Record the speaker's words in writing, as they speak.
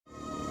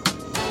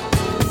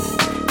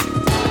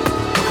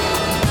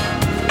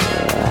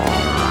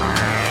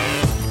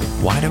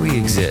do we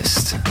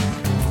exist?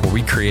 Were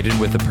we created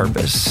with a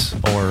purpose,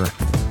 or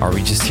are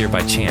we just here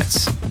by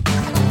chance?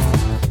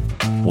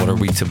 What are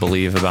we to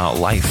believe about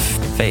life,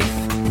 faith,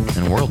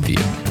 and worldview?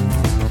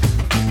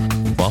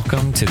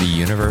 Welcome to the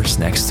Universe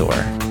Next Door,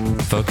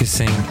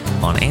 focusing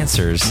on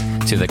answers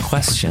to the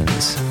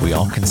questions we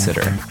all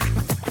consider.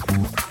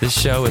 This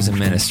show is a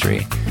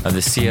ministry of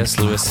the C.S.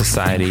 Lewis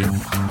Society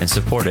and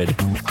supported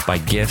by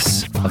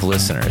gifts of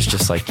listeners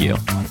just like you.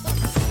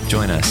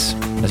 Join us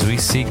as we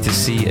seek to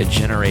see a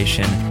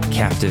generation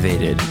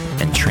captivated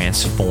and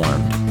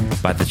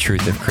transformed by the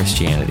truth of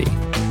Christianity.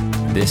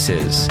 This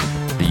is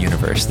the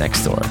Universe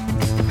Next Door.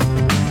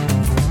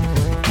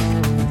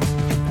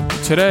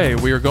 Today,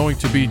 we are going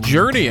to be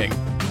journeying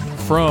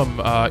from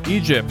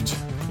Egypt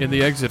in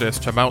the Exodus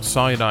to Mount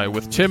Sinai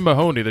with Tim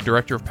Mahoney, the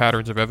director of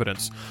Patterns of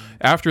Evidence.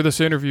 After this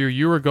interview,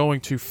 you are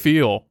going to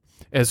feel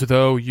as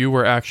though you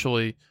were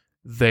actually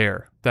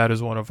there. That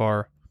is one of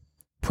our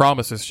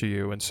promises to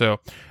you. And so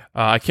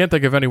I can't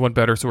think of anyone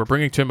better, so we're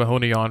bringing Tim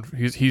Mahoney on.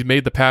 He's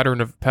made the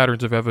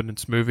Patterns of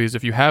Evidence movies.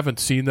 If you haven't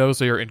seen those,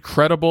 they are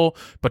incredible,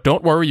 but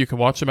don't worry, you can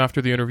watch them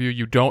after the interview.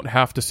 You don't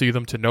have to see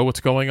them to know what's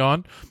going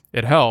on.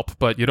 It helped,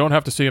 but you don't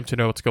have to see them to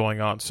know what's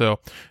going on. So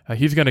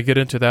he's going to get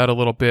into that a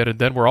little bit, and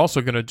then we're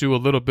also going to do a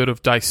little bit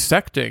of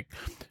dissecting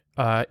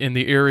in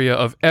the area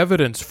of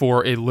evidence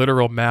for a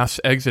literal mass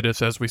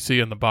exodus as we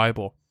see in the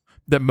Bible,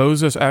 that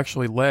Moses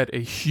actually led a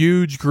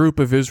huge group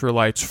of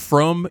Israelites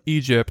from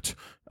Egypt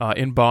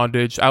in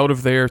bondage, out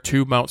of there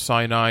to Mount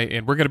Sinai,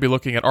 and we're going to be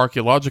looking at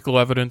archaeological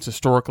evidence,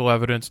 historical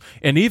evidence,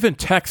 and even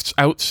texts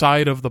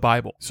outside of the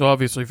Bible. So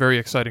obviously very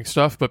exciting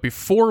stuff, but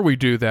before we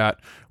do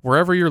that,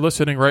 wherever you're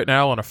listening right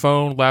now on a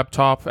phone,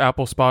 laptop,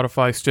 Apple,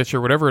 Spotify,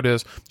 Stitcher, whatever it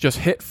is, just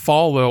hit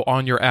follow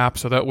on your app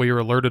so that way you're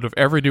alerted of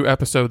every new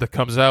episode that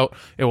comes out.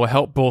 It will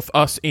help both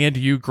us and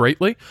you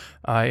greatly,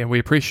 and we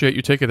appreciate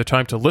you taking the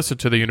time to listen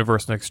to The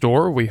Universe Next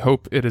Door. We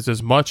hope it is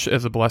as much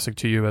as a blessing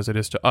to you as it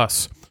is to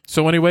us.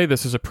 So anyway,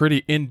 this is a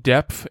pretty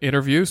in-depth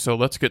interview, so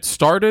let's get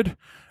started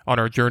on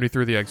our journey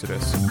through the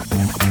Exodus.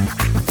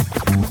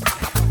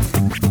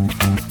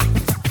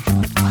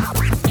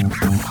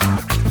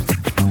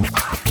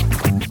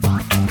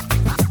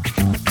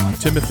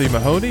 Timothy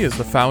Mahoney is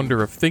the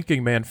founder of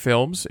Thinking Man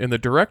Films and the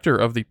director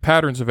of the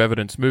Patterns of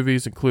Evidence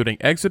movies, including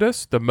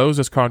Exodus, The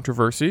Moses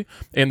Controversy,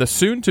 and the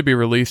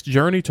soon-to-be-released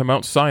Journey to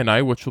Mount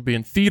Sinai, which will be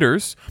in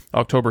theaters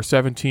October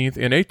 17th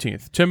and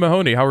 18th. Tim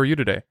Mahoney, how are you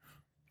today?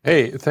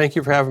 Hey, thank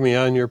you for having me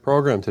on your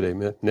program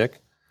today,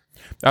 Nick.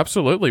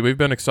 Absolutely. We've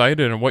been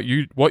excited, and what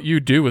you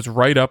do is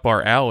right up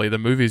our alley. The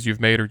movies you've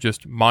made are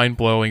just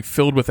mind-blowing,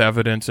 filled with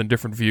evidence and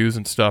different views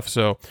and stuff,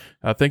 so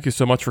thank you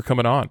so much for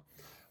coming on.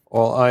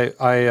 Well,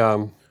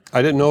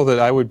 I didn't know that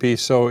I would be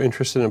so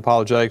interested in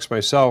apologetics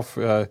myself,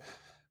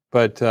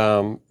 but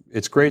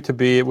it's great to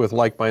be with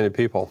like-minded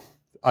people.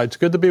 It's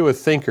good to be with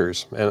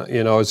thinkers, and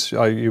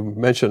you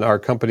mentioned our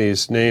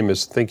company's name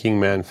is Thinking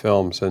Man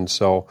Films, and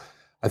so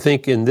I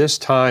think in this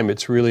time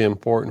it's really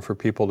important for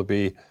people to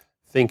be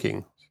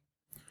thinking.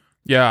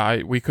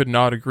 Yeah, we could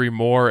not agree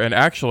more. And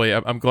actually,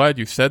 I'm glad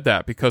you said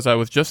that, because I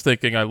was just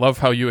thinking, I love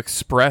how you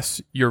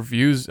express your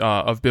views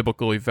of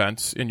biblical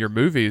events in your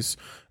movies,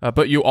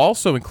 but you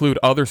also include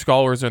other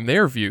scholars and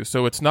their views.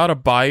 So it's not a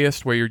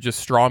bias where you're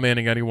just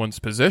strawmanning anyone's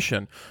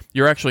position.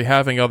 You're actually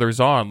having others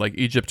on, like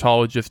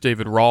Egyptologist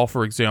David Rahl,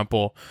 for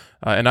example.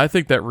 And I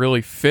think that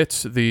really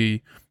fits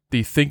the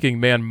Thinking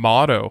Man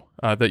motto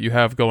that you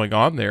have going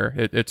on there.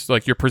 It's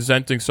like you're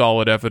presenting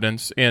solid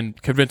evidence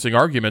and convincing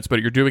arguments, but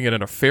you're doing it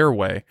in a fair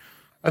way.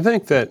 I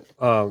think that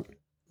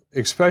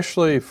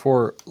especially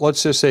for,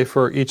 let's just say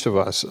for each of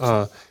us,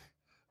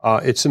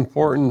 it's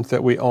important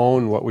that we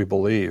own what we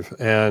believe.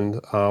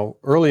 And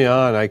early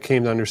on, I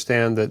came to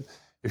understand that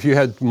if you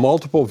had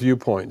multiple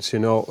viewpoints,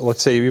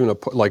 let's say even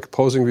like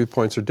opposing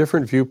viewpoints or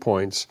different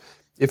viewpoints,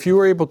 if you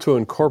were able to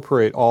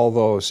incorporate all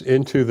those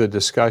into the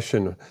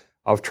discussion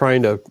of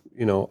trying to,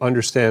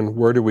 understand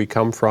where do we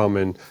come from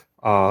and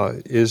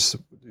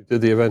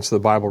did the events of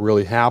the Bible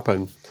really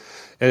happen?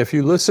 And if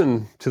you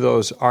listen to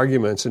those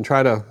arguments and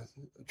try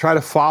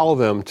to follow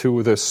them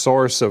to the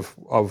source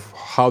of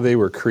how they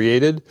were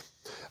created,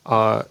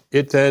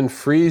 it then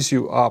frees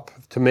you up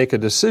to make a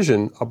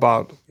decision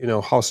about,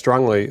 how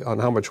strongly, on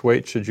how much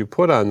weight should you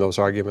put on those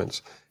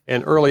arguments.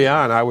 And early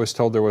on, I was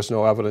told there was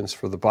no evidence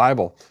for the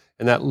Bible.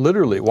 And that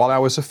literally, while I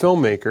was a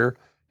filmmaker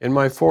in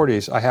my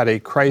 40s, I had a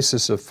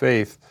crisis of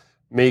faith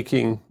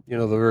making,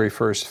 the very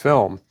first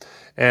film.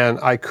 And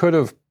I could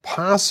have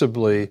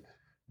possibly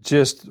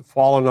just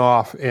fallen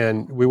off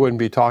and we wouldn't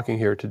be talking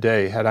here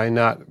today had I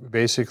not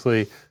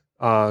basically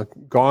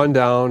gone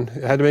down,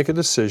 had to make a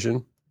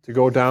decision to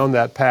go down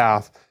that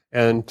path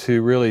and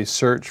to really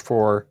search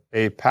for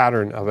a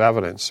pattern of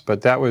evidence.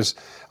 But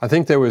I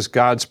think there was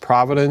God's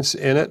providence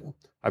in it.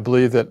 I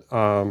believe that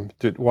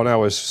when I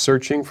was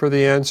searching for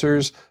the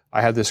answers,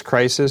 I had this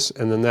crisis,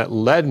 and then that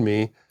led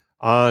me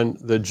on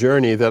the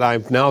journey that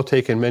I've now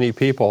taken many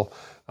people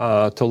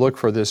to look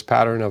for this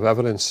pattern of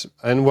evidence.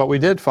 And what we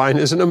did find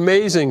is an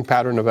amazing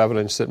pattern of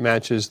evidence that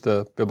matches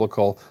the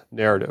biblical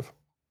narrative.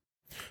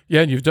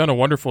 Yeah, and you've done a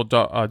wonderful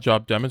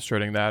job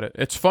demonstrating that.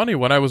 It's funny,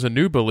 when I was a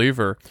new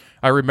believer,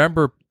 I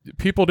remember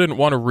people didn't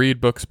want to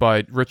read books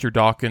by Richard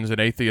Dawkins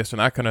and atheists and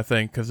that kind of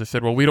thing because they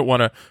said, well, we don't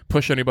want to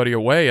push anybody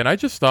away. And I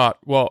just thought,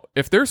 well,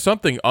 if there's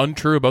something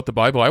untrue about the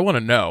Bible, I want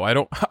to know. I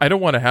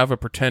don't want to have a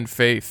pretend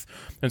faith.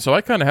 And so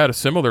I kind of had a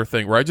similar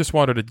thing where I just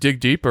wanted to dig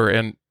deeper.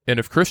 And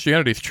if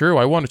Christianity is true,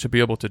 I wanted to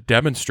be able to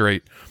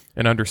demonstrate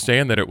and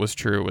understand that it was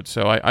true. And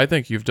so I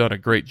think you've done a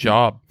great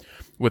job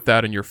with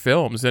that in your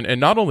films. And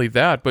not only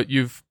that, but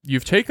you've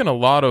taken a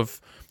lot of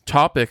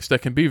topics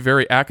that can be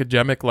very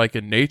academic-like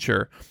in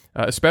nature,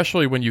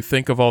 especially when you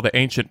think of all the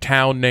ancient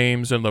town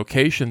names and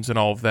locations and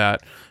all of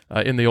that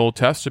in the Old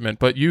Testament.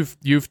 But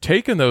you've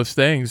taken those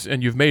things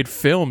and you've made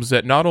films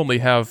that not only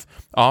have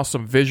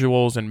awesome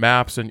visuals and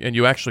maps and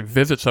you actually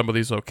visit some of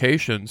these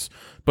locations,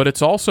 but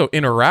it's also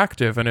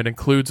interactive and it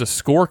includes a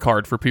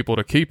scorecard for people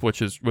to keep,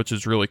 which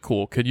is really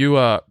cool. Can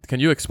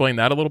you explain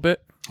that a little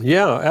bit?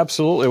 Yeah,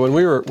 absolutely.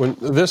 When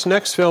this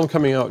next film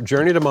coming out,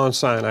 Journey to Mount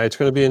Sinai, it's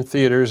going to be in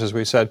theaters, as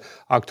we said,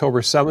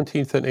 October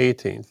 17th and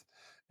 18th.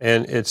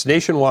 And it's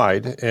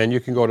nationwide, and you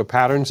can go to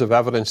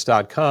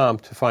patternsofevidence.com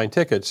to find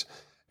tickets.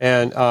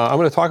 And I'm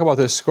going to talk about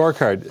this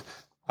scorecard.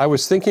 I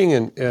was thinking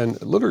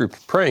and literally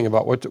praying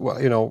about what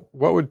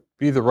would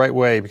be the right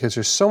way, because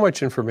there's so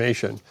much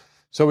information.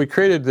 So we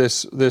created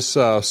this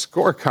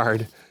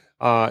scorecard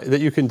that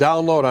you can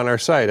download on our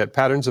site at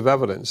Patterns of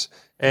Evidence.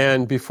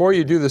 And before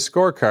you do the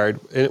scorecard,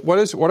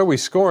 what are we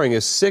scoring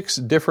is 6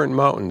 different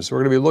mountains. We're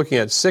going to be looking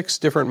at 6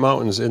 different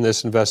mountains in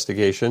this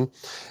investigation.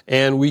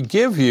 And we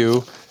give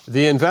you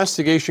the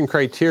investigation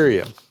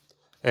criteria.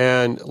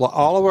 And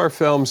all of our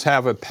films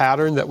have a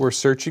pattern that we're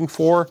searching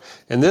for.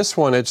 And this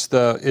one, it's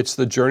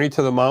the journey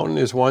to the mountain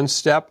is one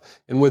step.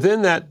 And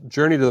within that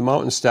journey to the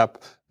mountain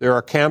step, there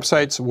are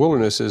campsites,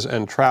 wildernesses,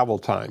 and travel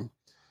time.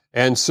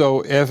 And so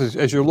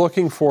as you're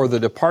looking for the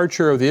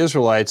departure of the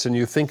Israelites and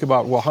you think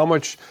about, well, how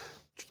much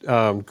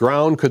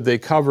ground could they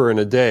cover in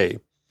a day?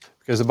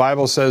 Because the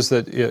Bible says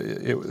that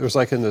it was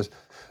like in the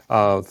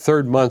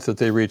 3rd month that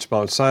they reached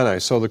Mount Sinai.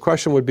 So the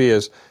question would be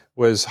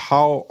was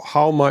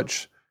how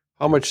much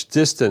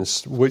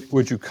distance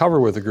would you cover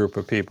with a group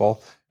of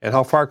people, and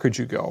how far could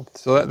you go?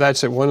 So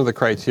that's one of the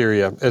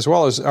criteria, as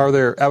well as are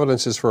there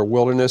evidences for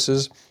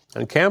wildernesses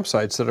and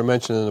campsites that are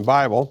mentioned in the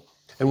Bible,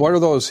 and what are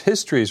those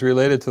histories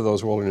related to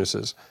those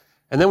wildernesses?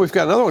 And then we've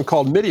got another one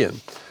called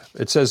Midian.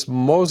 It says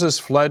Moses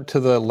fled to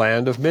the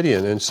land of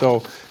Midian. And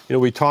so,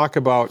 we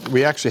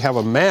actually have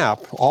a map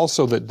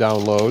also that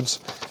downloads,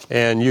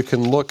 and you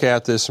can look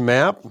at this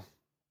map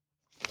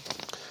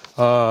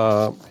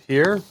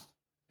here,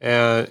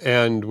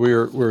 and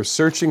we're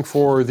searching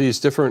for these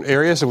different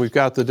areas, and we've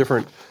got the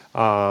different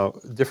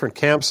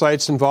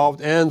campsites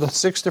involved and the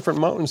 6 different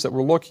mountains that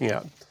we're looking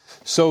at.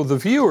 So the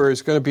viewer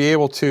is going to be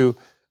able to,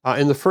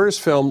 in the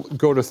first film,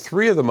 go to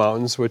 3 of the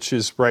mountains, which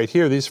is right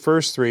here, these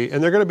first 3,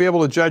 and they're going to be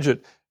able to judge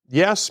it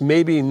yes,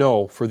 maybe,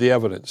 no for the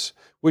evidence,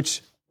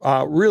 which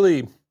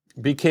really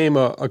became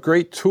a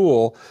great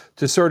tool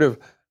to sort of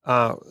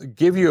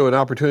give you an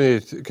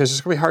opportunity, because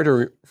it's going to be hard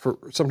to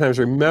sometimes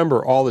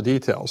remember all the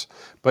details.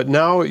 But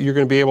now you're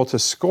going to be able to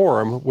score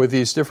them with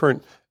these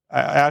different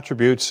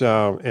attributes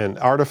and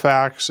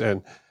artifacts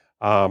and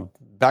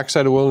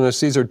backside of wilderness.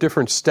 These are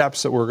different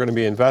steps that we're going to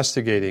be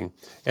investigating.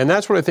 And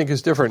that's what I think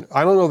is different.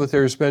 I don't know that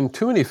there's been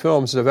too many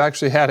films that have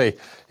actually had a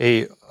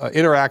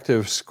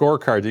interactive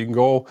scorecard. You can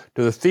go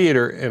to the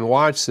theater and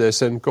watch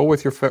this and go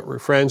with your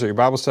friends or your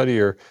Bible study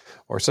or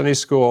Sunday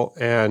school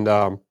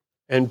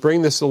and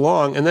bring this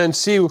along and then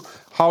see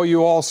how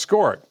you all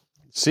score it.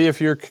 See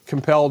if you're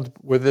compelled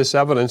with this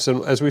evidence.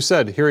 And as we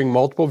said, hearing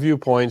multiple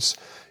viewpoints,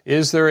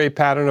 is there a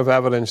pattern of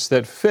evidence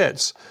that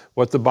fits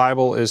what the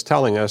Bible is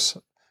telling us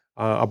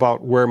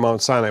about where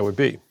Mount Sinai would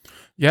be?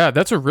 Yeah,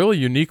 that's a really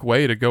unique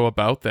way to go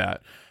about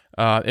that.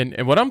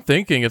 And what I'm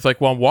thinking is, like,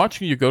 while I'm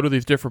watching you go to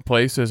these different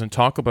places and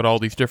talk about all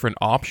these different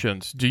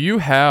options, do you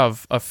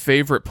have a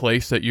favorite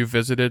place that you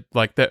visited,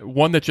 like that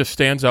one that just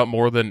stands out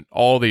more than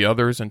all the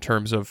others in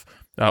terms of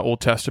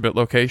Old Testament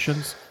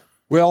locations?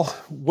 Well,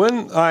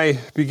 when I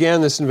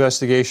began this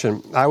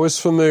investigation, I was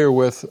familiar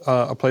with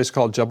a place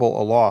called Jebel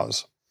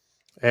Alaz.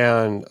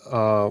 And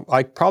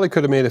I probably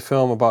could have made a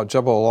film about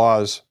Jebel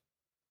Alaz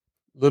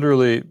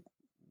literally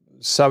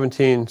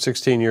 17,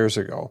 16 years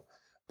ago,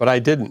 but I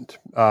didn't.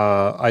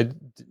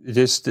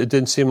 It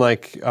didn't seem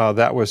like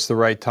that was the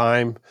right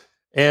time.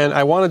 And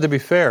I wanted to be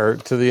fair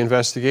to the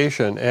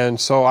investigation. And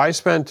so I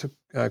spent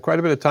quite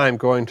a bit of time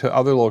going to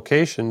other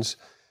locations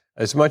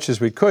as much as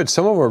we could.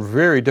 Some of them are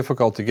very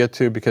difficult to get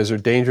to because they're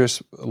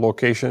dangerous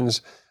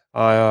locations,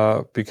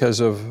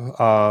 because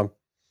of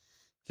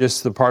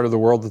just the part of the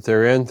world that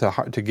they're in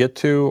to get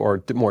to,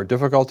 or more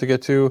difficult to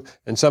get to.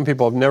 And some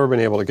people have never been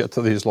able to get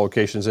to these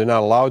locations. They're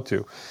not allowed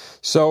to.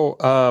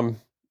 So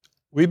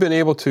we've been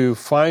able to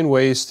find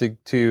ways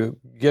to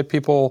get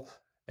people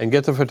and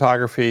get the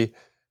photography.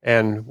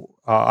 And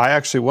I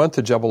actually went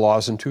to Jebel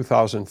Alaz in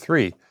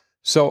 2003.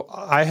 So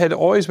I had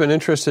always been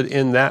interested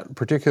in that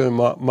particular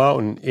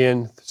mountain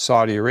in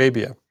Saudi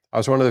Arabia. I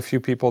was one of the few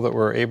people that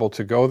were able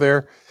to go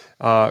there.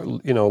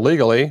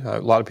 legally. A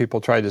lot of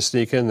people tried to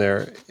sneak in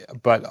there,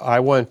 but I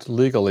went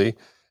legally.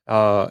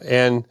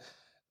 And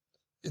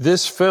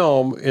this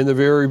film, in the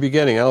very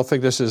beginning, I don't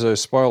think this is a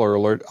spoiler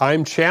alert,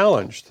 I'm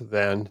challenged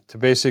then to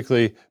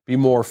basically be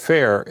more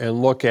fair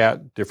and look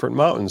at different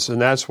mountains.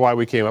 And that's why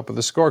we came up with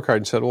the scorecard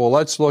and said, well,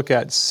 let's look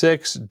at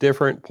 6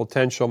 different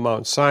potential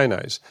Mount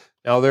Sinais.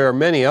 Now, there are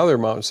many other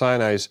Mount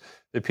Sinais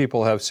that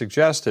people have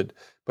suggested.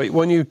 But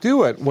when you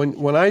do it,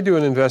 when I do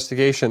an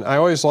investigation, I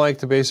always like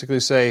to basically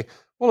say,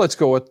 well, let's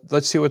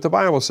see what the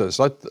Bible says.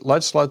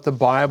 Let's let the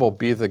Bible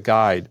be the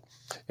guide.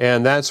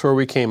 And that's where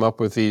we came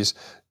up with these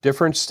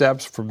different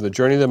steps from the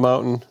journey of the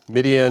mountain,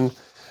 Midian,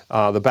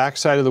 the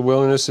backside of the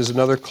wilderness is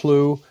another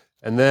clue,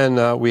 and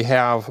then we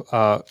have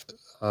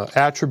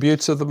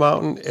attributes of the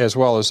mountain as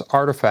well as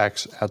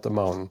artifacts at the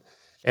mountain.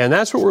 And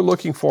that's what we're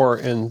looking for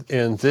in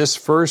this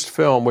first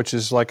film, which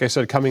is, like I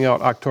said, coming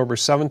out October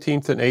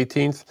 17th and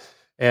 18th.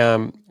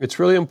 And it's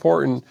really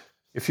important,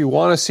 if you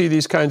want to see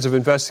these kinds of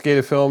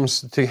investigative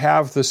films, to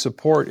have the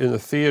support in the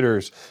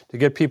theaters, to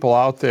get people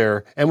out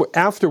there. And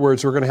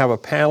afterwards, we're going to have a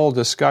panel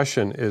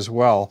discussion as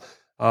well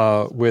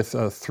with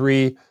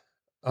 3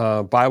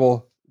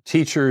 Bible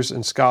teachers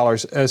and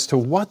scholars as to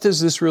what does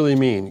this really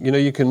mean.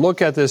 You can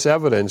look at this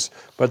evidence,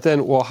 but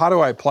then, well, how do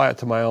I apply it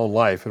to my own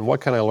life, and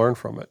what can I learn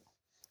from it?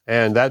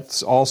 And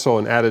that's also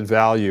an added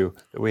value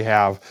that we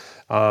have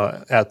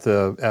on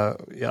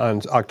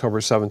October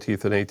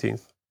 17th and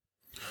 18th.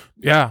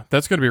 Yeah,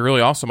 that's going to be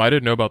really awesome. I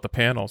didn't know about the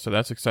panel, so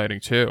that's exciting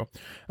too.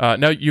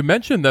 Now, you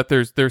mentioned that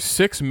there's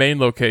 6 main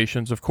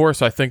locations. Of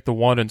course, I think the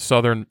one in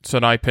southern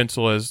Sinai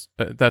Peninsula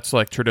that's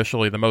like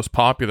traditionally the most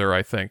popular,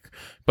 I think.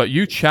 But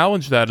you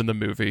challenged that in the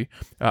movie.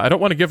 I don't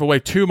want to give away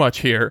too much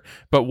here,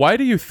 but why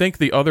do you think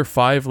the other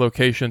 5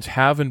 locations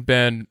haven't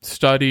been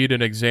studied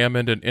and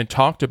examined and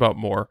talked about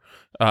more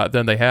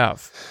than they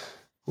have?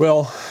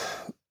 Well,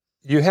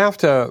 you have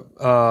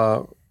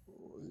to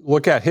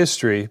look at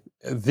history.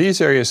 These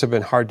areas have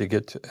been hard to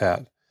get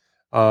at.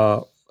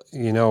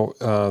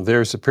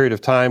 There's a period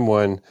of time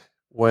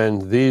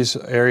when these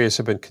areas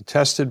have been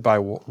contested by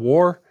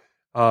war.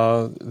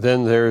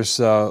 Then there's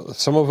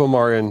some of them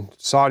are in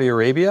Saudi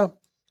Arabia,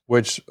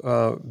 which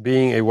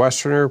being a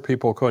Westerner,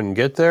 people couldn't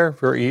get there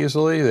very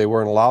easily. They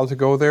weren't allowed to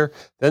go there.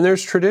 Then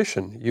there's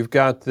tradition. You've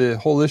got the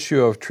whole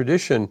issue of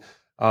tradition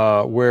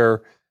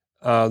where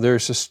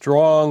there's a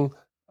strong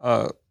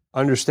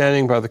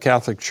understanding by the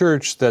Catholic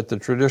Church that the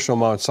traditional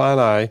Mount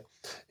Sinai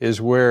is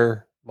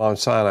where Mount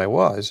Sinai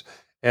was.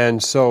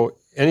 And so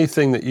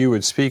anything that you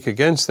would speak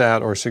against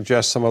that or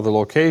suggest some other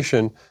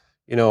location,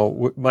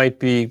 might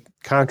be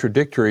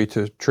contradictory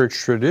to church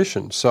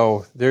tradition.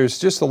 So there's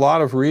just a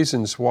lot of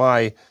reasons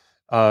why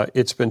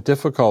it's been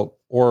difficult,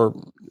 or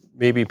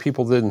maybe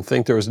people didn't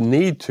think there was a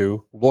need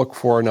to look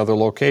for another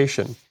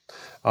location.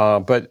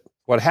 But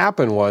what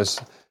happened was,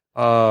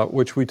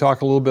 which we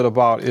talk a little bit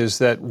about, is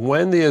that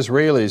when the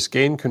Israelis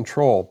gained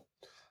control,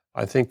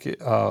 I think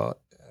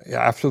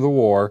after the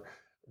war,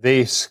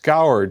 they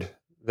scoured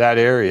that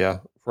area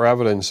for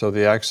evidence of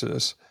the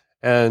Exodus,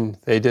 and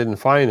they didn't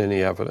find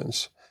any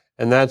evidence.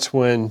 And that's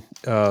when,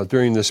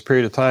 during this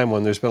period of time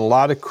when there's been a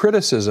lot of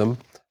criticism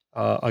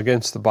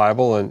against the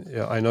Bible,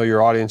 and I know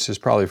your audience is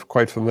probably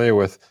quite familiar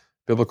with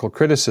biblical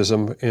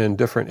criticism in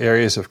different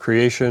areas of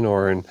creation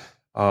or in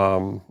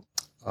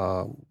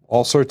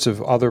all sorts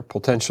of other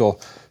potential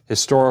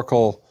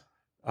historical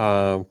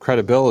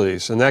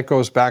credibilities. And that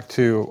goes back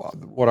to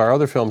what our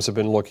other films have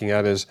been looking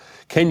at is,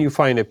 can you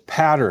find a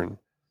pattern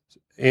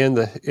in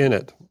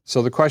it?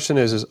 So the question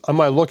is am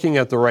I looking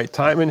at the right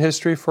time in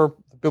history for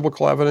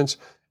biblical evidence,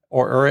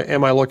 or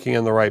am I looking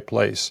in the right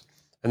place?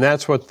 And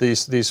that's what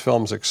these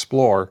films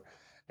explore.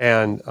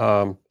 And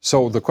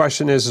so the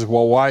question is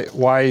well,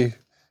 why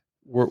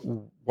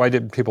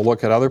didn't people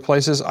look at other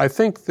places? I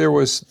think there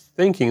was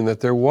thinking that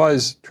there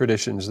was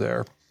traditions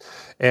there.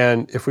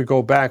 And if we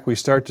go back, we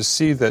start to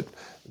see that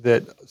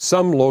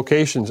some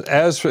locations,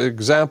 as for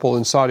example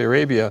in Saudi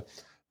Arabia,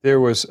 there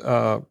was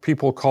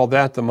people called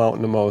that the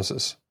Mountain of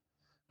Moses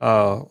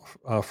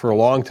for a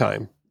long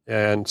time.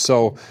 And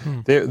so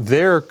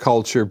their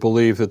culture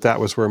believed that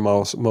was where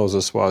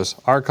Moses was.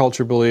 Our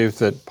culture believed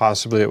that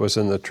possibly it was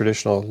in the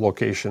traditional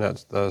location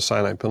at the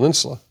Sinai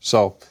Peninsula.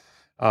 So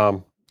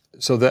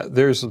that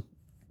there's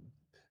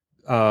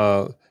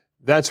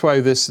that's why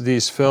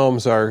these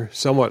films are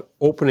somewhat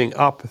opening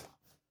up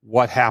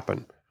what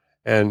happened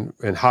and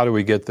how do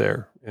we get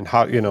there, and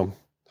how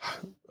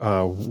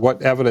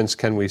what evidence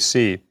can we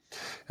see.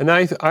 And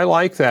I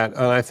like that,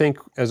 and I think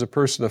as a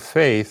person of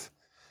faith,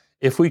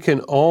 if we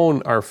can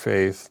own our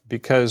faith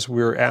because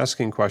we're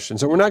asking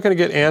questions, and we're not going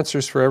to get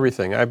answers for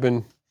everything.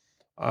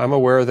 I'm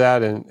aware of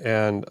that,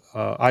 and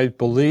I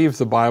believe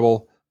the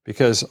Bible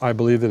because I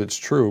believe that it's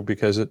true,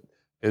 because it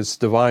is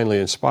divinely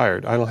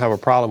inspired. I don't have a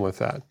problem with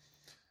that.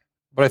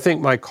 But I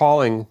think my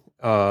calling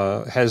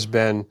has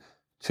been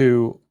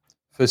to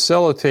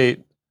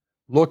facilitate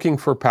looking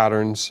for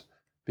patterns,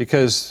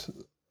 because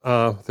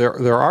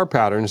there are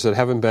patterns that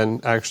haven't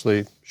been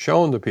actually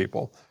shown to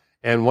people.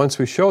 And once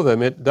we show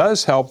them, it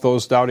does help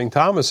those doubting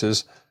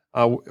Thomases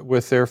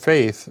with their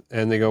faith,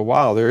 and they go,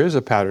 wow, there is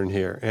a pattern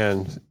here.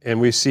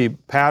 And we see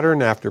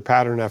pattern after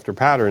pattern after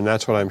pattern.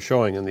 That's what I'm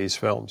showing in these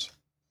films.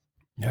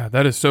 Yeah,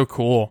 that is so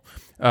cool.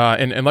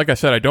 And like I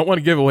said, I don't want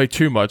to give away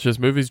too much. This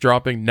movie's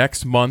dropping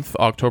next month,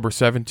 October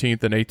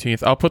 17th and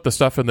 18th. I'll put the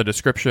stuff in the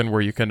description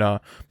where you can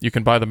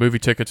buy the movie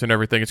tickets and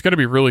everything. It's going to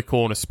be really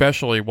cool, and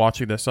especially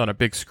watching this on a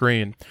big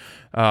screen.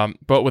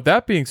 But with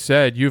that being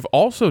said, you've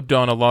also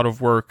done a lot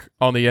of work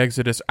on the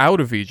Exodus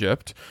out of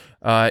Egypt.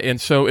 And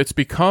so it's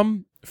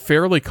become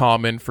fairly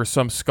common for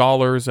some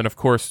scholars and, of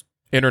course,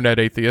 internet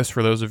atheists,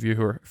 for those of you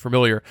who are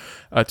familiar,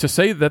 to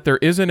say that there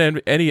isn't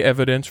any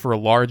evidence for a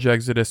large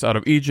exodus out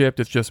of Egypt.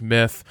 It's just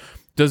myth.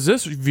 Does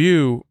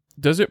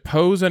it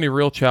pose any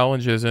real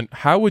challenges, and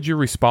how would you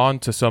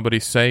respond to somebody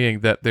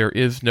saying that there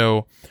is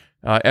no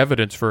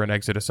evidence for an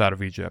exodus out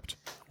of Egypt?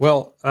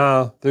 Well,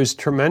 there's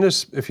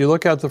tremendous, if you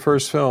look at the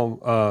first film,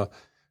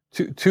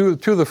 two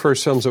of the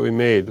first films that we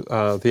made,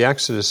 the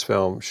Exodus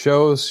film,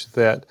 shows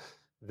that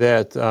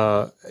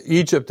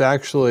Egypt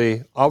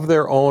actually, of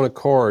their own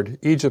accord,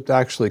 Egypt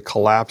actually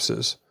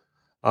collapses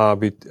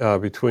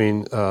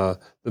between the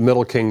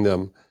Middle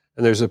Kingdom,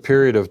 and there's a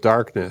period of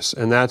darkness,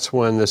 and that's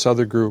when this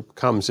other group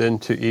comes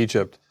into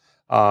Egypt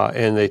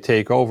and they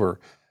take over.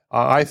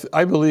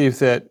 I believe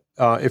that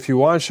if you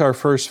watch our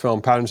first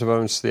film, Patterns of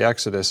Evidence, the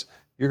Exodus,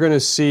 you're going to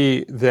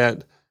see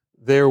that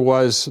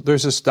there's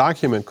this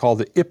document called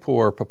the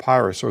Ippur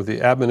Papyrus, or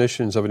the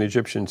Admonitions of an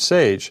Egyptian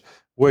Sage,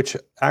 which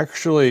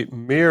actually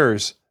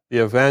mirrors the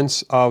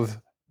events of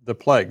the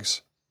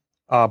plagues.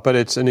 But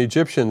it's an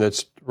Egyptian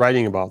that's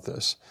writing about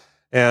this.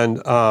 And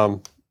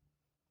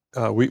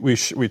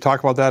we talk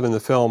about that in the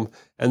film.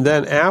 And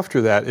then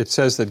after that, it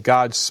says that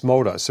God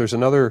smote us. There's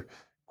another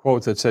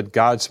quote that said,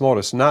 God smote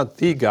us. Not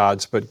the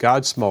gods, but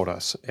God smote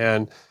us.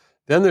 And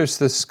then there's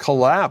this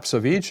collapse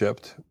of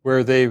Egypt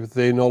where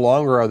they no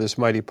longer are this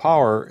mighty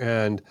power.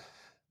 And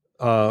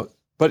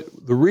but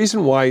the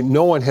reason why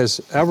no one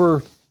has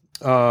ever,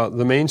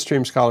 the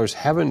mainstream scholars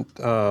haven't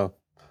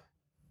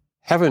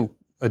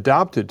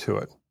adopted to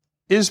it,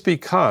 is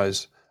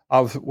because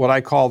of what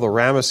I call the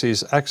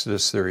Ramesses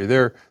Exodus theory.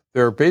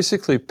 They're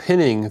basically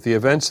pinning the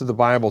events of the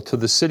Bible to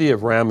the city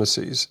of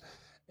Ramesses.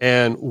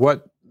 And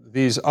what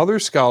these other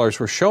scholars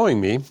were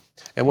showing me,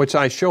 and which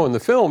I show in the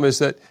film, is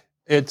that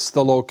it's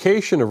the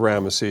location of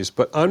Ramesses,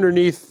 but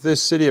underneath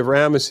this city of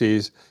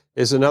Ramesses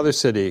is another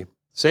city,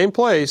 same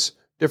place,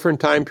 different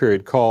time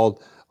period,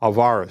 called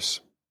Avaris.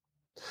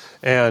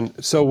 And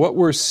so what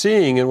we're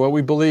seeing and what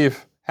we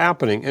believe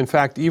happening, in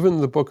fact,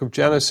 even the book of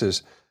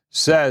Genesis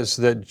says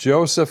that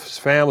Joseph's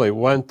family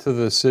went to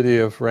the city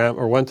of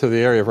went to the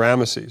area of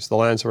Ramesses, the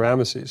lands of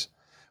Ramesses.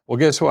 Well,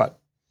 guess what?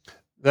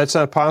 That's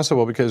not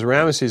possible because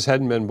Ramesses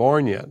hadn't been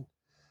born yet.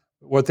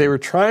 What they were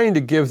trying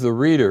to give the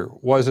reader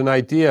was an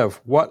idea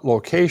of what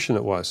location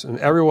it was, and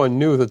everyone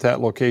knew that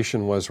that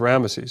location was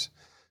Ramesses.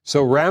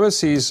 So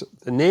Ramesses,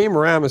 the name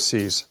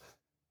Ramesses,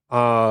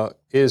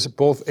 is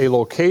both a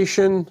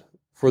location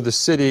for the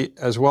city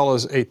as well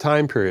as a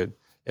time period.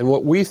 And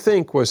what we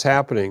think was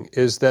happening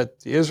is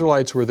that the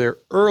Israelites were there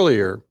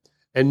earlier,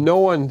 and no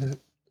one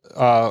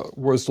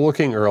was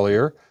looking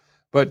earlier.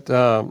 But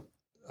then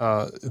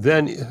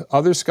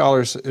other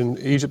scholars, and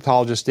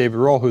Egyptologist David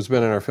Roll, who's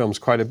been in our films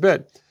quite a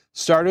bit,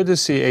 started to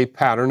see a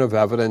pattern of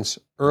evidence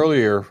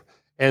earlier,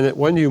 and that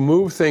when you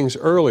move things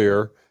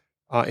earlier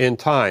in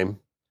time,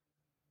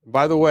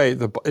 by the way,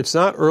 it's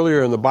not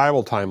earlier in the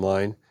Bible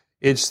timeline,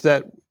 it's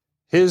that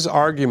his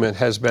argument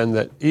has been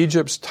that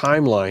Egypt's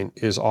timeline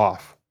is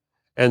off,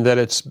 and that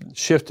it's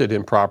shifted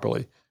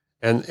improperly.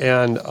 And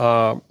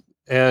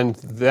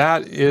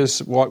that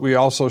is what we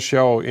also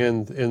show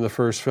in the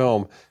first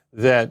film,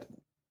 that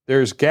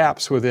there's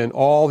gaps within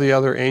all the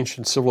other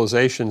ancient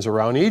civilizations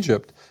around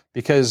Egypt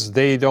because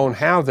they don't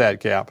have that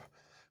gap.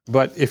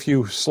 But if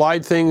you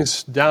slide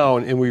things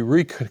down and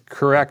we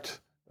correct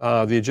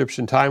the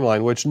Egyptian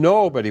timeline, which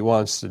nobody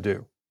wants to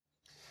do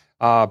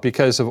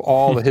because of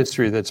all the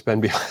history that's been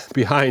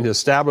behind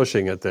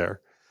establishing it there.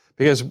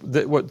 Because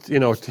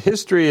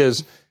history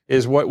is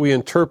what we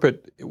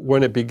interpret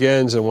when it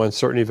begins and when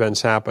certain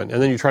events happen. And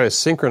then you try to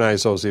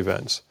synchronize those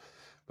events.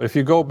 But if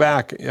you go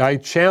back, I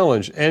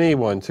challenge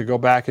anyone to go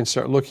back and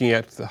start looking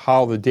at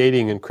how the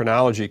dating and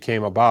chronology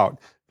came about.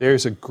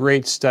 There's a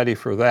great study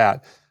for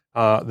that.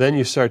 Then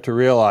you start to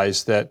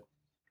realize that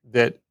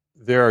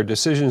there are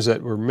decisions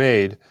that were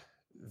made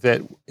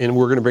that, and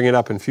we're going to bring it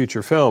up in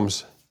future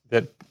films,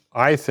 that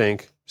I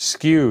think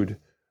skewed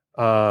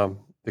the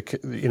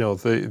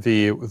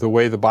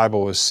way the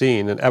Bible was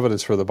seen and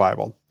evidence for the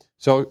Bible.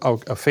 So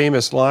a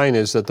famous line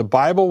is that the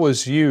Bible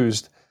was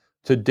used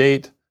to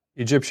date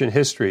Egyptian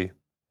history,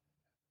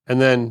 and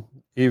then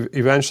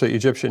eventually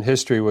Egyptian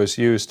history was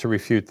used to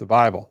refute the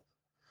Bible,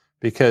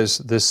 because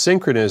the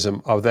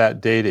synchronism of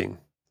that dating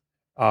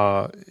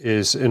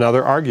is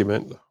another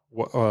argument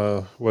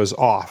was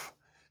off.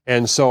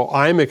 And so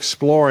I'm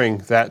exploring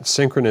that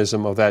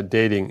synchronism of that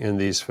dating in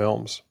these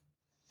films.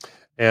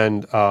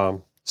 And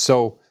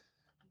so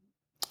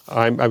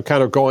I'm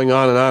kind of going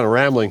on and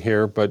rambling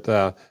here, but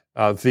the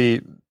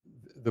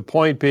the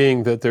point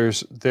being that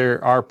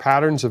there are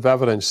patterns of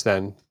evidence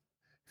then.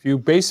 If you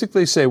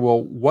basically say,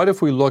 well, what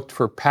if we looked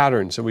for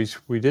patterns and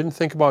we didn't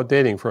think about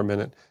dating for a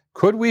minute,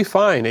 could we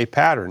find a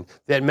pattern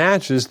that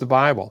matches the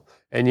Bible?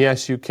 And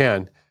yes, you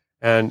can.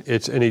 And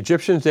it's in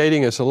Egyptians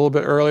dating, it's a little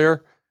bit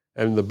earlier,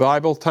 and the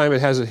Bible time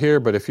it has it here,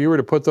 but if you were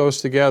to put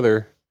those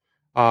together,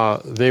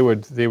 they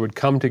would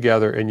come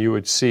together and you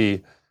would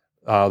see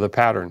the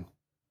pattern.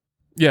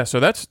 Yeah, so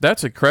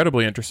that's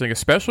incredibly interesting,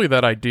 especially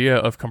that idea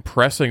of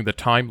compressing the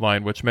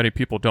timeline, which many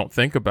people don't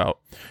think about.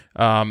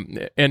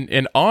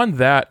 And on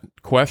that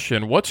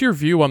question, what's your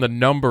view on the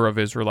number of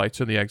Israelites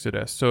in the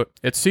Exodus? So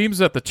it seems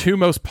that the two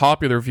most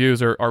popular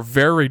views are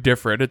very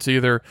different. It's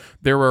either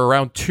there were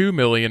around 2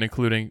 million,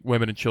 including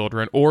women and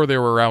children, or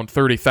there were around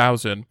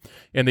 30,000.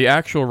 In the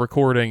actual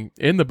recording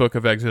in the book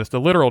of Exodus, the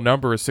literal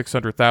number is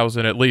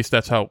 600,000. At least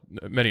that's how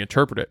many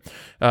interpret it.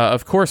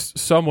 Of course,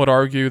 some would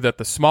argue that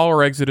the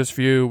smaller Exodus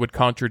view would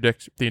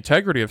contradict the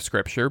integrity of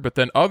Scripture, but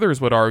then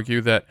others would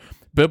argue that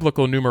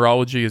biblical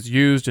numerology is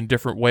used in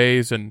different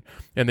ways, and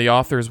the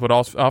authors would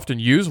also often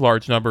use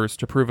large numbers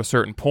to prove a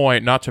certain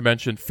point, not to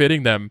mention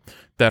fitting them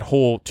that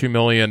whole 2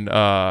 million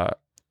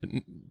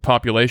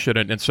population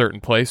in certain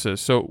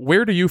places. So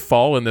where do you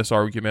fall in this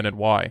argument, and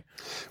why?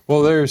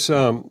 Well, there's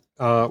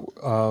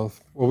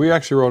we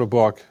actually wrote a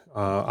book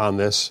on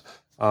this,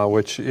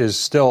 which is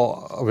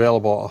still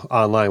available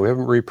online. We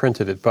haven't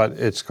reprinted it, but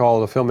it's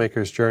called The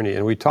Filmmaker's Journey,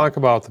 and we talk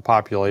about the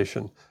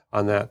population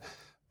on that.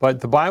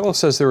 But the Bible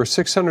says there were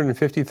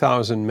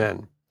 650,000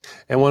 men,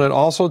 and when it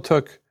also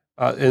took,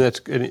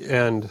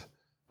 there's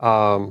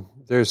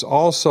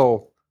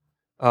also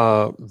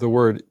the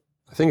word,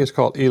 I think it's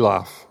called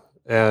Elah,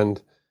 and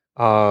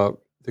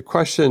the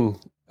question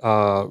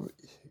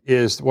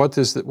is, what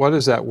does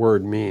that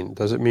word mean?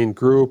 Does it mean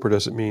group, or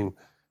does it mean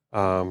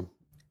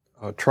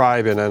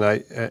tribe? And I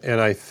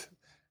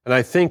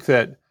think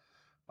that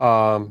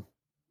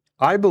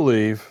I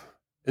believe.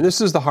 And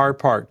this is the hard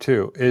part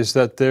too, is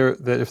that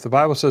if the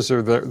Bible says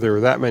there were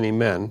that many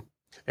men,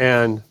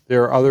 and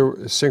there are other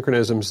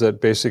synchronisms that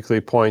basically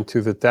point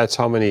to that's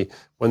how many,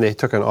 when they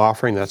took an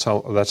offering, that's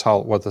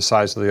what the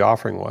size of the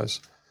offering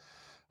was,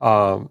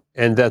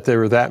 and that there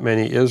were that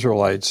many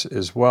Israelites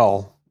as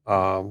well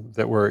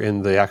that were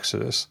in the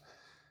Exodus,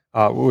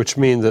 which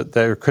means that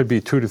there could be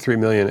 2 to 3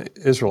 million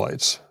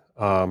Israelites.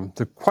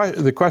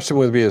 The question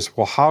would be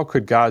well, how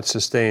could God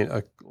sustain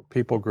a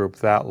people group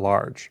that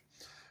large?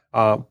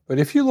 But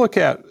if you look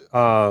at,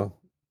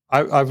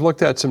 I've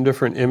looked at some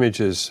different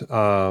images,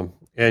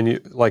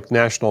 like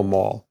National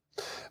Mall,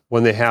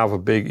 when they have a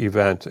big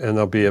event and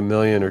there'll be 1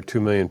 million or 2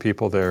 million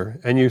people there,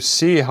 and you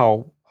see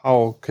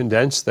how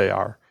condensed they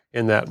are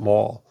in that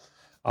mall.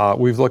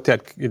 We've looked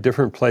at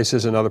different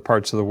places in other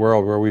parts of the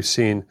world where we've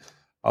seen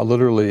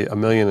literally 1.5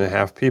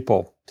 million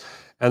people,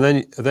 and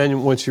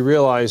then once you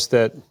realize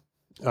that.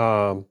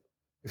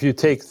 If you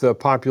take the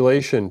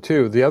population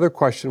too, the other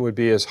question would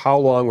be is how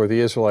long were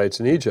the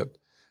Israelites in Egypt?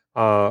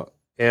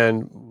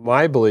 And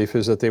my belief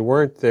is that they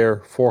weren't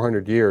there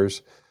 400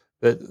 years,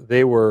 that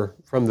they were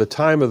from the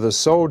time of the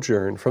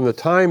sojourn, from the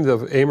time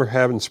of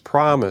Abraham's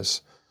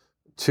promise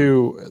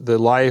to the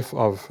life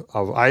of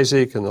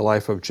Isaac and the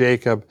life of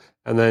Jacob,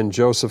 and then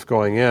Joseph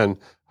going in.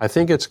 I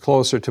think it's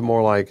closer to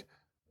more like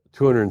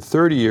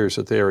 230 years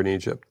that they were in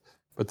Egypt.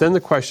 But then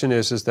the question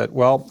is that,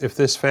 well, if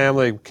this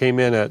family came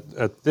in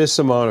at this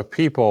amount of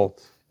people,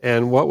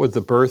 and what would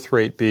the birth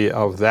rate be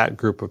of that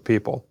group of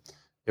people?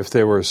 If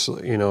there was,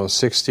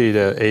 60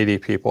 to 80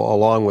 people,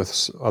 along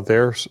with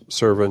their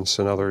servants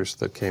and others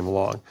that came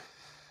along.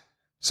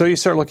 So you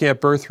start looking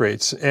at birth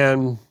rates,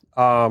 and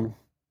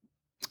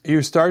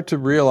you start to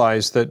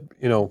realize that,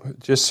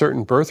 just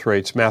certain birth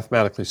rates,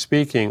 mathematically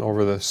speaking,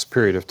 over this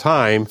period of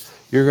time,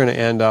 you're going to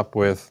end up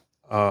with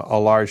a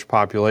large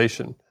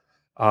population.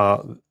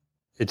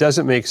 It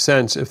doesn't make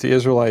sense if the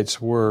Israelites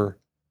were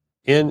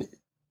in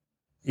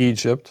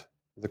Egypt.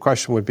 The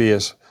question would be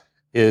is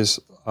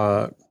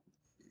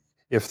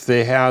if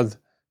they had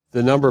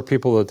the number of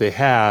people that they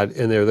had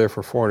and they're there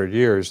for 400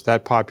 years,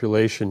 that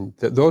population,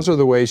 those are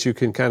the ways you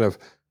can kind of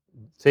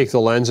take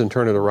the lens and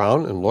turn it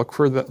around and look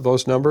for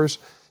those numbers.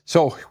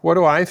 So what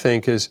do I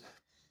think is,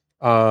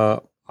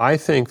 I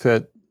think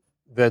that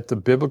the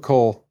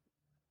biblical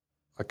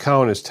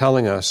account is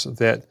telling us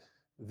that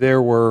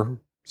there were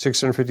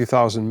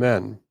 650,000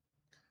 men,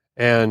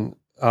 and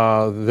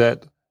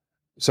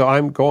so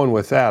I'm going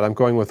with that. I'm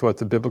going with what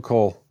the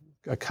biblical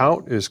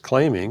account is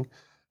claiming,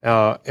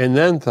 and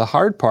then the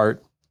hard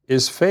part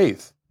is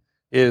faith.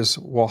 Is,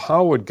 well,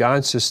 how would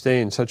God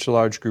sustain such a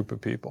large group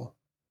of people?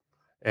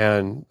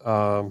 And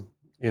then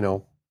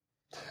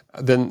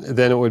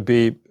it would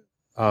be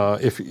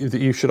if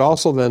you should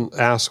also then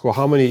ask, well,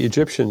 how many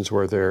Egyptians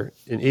were there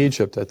in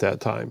Egypt at that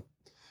time?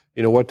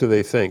 What do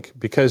they think?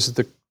 Because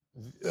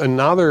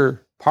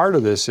another part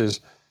of this is,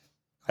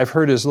 I've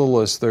heard as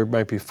little as there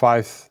might be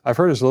I've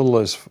heard as little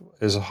as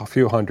a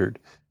few hundred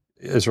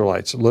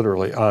Israelites,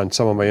 literally, on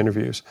some of my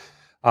interviews.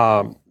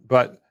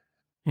 But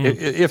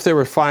if there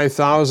were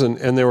 5,000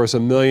 and there was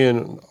 1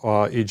 million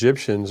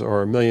Egyptians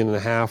or 1.5 million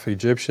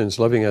Egyptians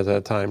living at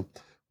that time,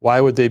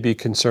 Why would they be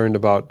concerned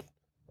about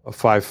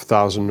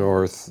 5,000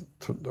 or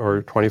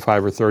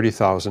 25 or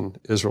 30,000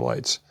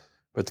 Israelites?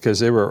 But because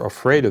they were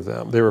afraid of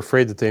them. They were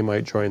afraid that they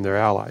might join their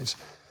allies.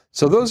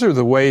 So those are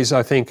the ways,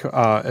 I think,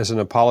 as an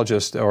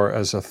apologist or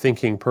as a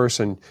thinking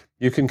person,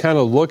 you can kind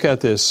of look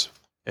at this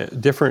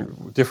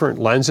different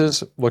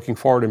lenses, looking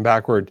forward and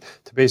backward,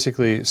 to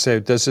basically say,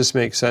 does this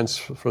make sense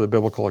for the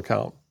biblical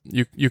account?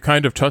 You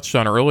kind of touched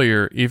on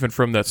earlier, even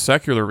from that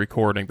secular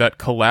recording, that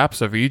collapse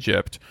of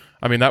Egypt.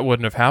 I mean, that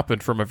wouldn't have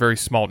happened from a very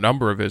small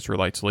number of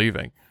Israelites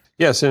leaving.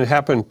 Yes, and it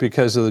happened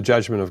because of the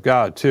judgment of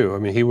God, too. I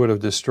mean, he would have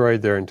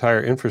destroyed their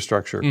entire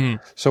infrastructure.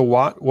 Mm-hmm. So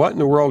what in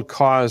the world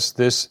caused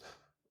this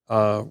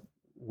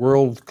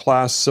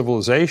world-class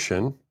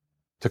civilization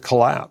to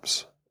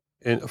collapse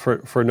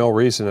for no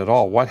reason at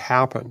all? What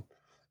happened?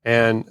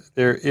 And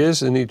there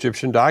is in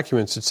Egyptian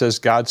documents that says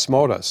God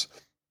smote us.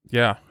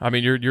 Yeah, I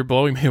mean, you're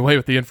blowing me away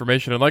with the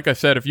information. And like I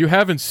said, if you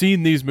haven't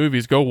seen these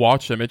movies, go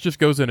watch them. It just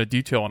goes into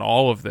detail on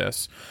all of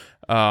this.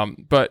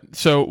 But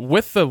so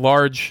with the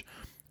large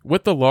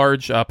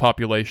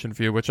population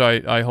view, which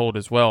I hold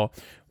as well,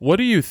 what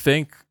do you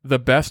think the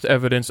best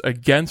evidence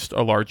against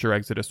a larger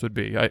exodus would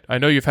be? I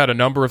know you've had a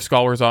number of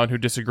scholars on who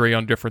disagree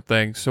on different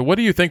things. So what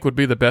do you think would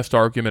be the best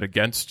argument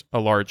against a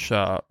large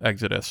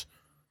exodus?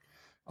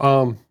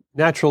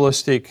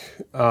 Naturalistic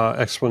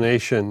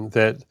explanation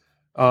that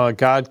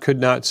God could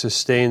not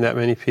sustain that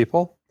many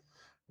people,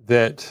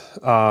 that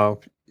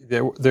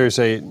there's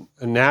a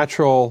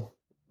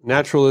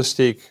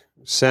naturalistic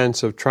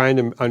sense of trying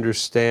to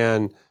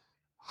understand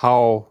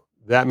how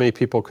that many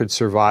people could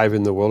survive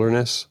in the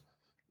wilderness.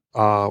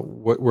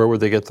 Where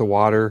would they get the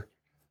water?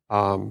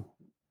 And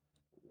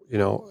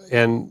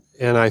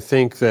I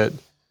think that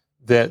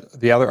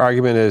the other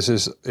argument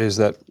is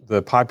that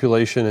the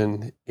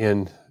population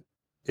in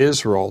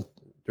Israel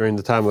during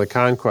the time of the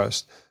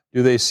conquest,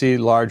 do they see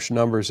large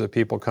numbers of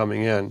people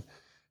coming in?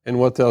 And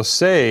what they'll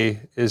say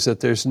is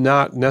that there's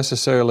not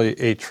necessarily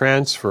a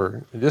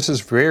transfer. This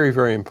is very,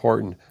 very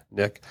important,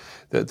 Nick,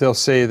 that they'll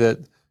say that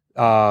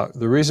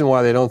the reason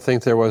why they don't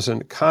think there was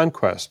a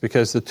conquest,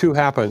 because the two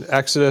happened,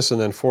 Exodus,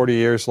 and then 40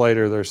 years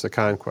later, there's the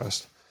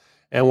conquest.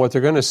 And what they're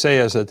going to say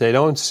is that they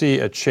don't see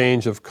a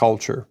change of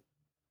culture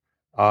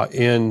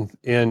in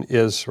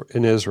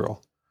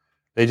Israel.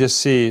 They just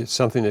see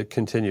something that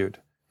continued.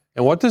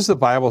 And what does the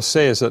Bible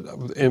say is that,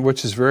 and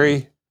which is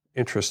very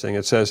interesting,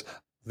 it says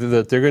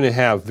that they're going to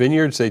have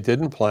vineyards they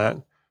didn't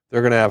plant,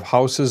 they're going to have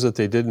houses that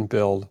they didn't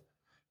build.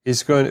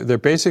 They're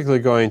basically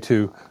going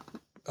to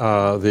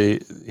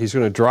he's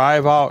going to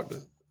drive out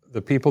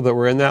the people that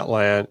were in that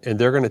land, and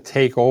they're going to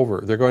take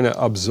over. They're going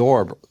to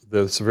absorb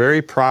the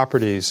very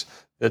properties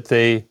that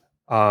that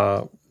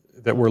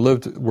were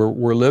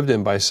lived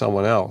in by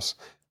someone else.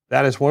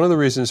 That is one of the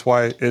reasons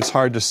why it's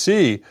hard to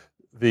see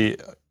the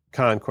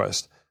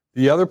conquest.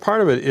 The other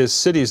part of it is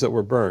cities that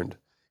were burned.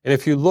 And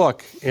if you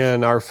look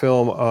in our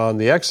film on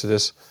the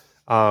Exodus,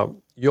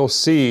 you'll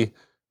see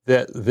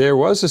that there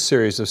was a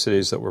series of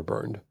cities that were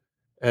burned.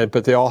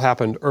 But they all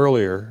happened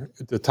earlier,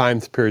 the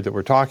time period that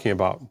we're talking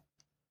about.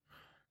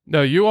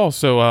 No, you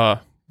also,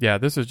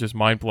 this is just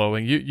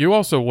mind-blowing. You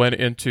also went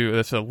into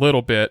this a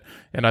little bit,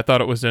 and I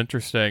thought it was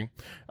interesting.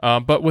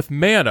 But with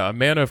manna,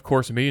 of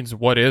course, means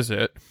what is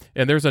it?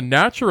 And there's a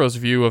naturalist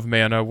view of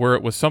manna where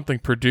it was something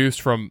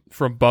produced from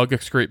bug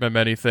excrement,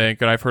 many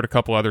think, and I've heard a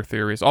couple other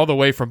theories, all the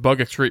way from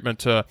bug excrement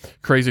to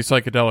crazy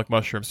psychedelic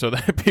mushrooms, so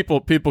that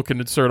people can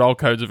insert all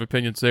kinds of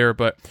opinions there.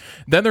 But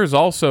then there's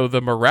also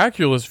the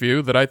miraculous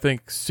view that I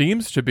think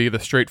seems to be the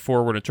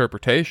straightforward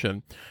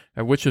interpretation,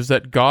 which is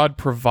that God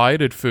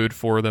provided food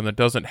for them that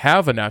doesn't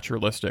have a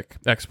naturalistic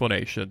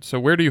explanation. So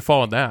where do you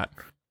fall on that?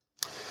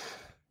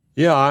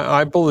 Yeah,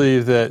 I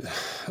believe that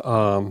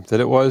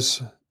it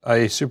was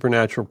a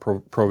supernatural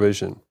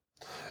provision.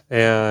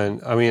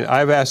 And I mean,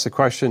 I've asked the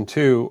question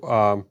too,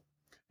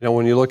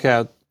 when you look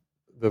at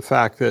the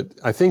fact that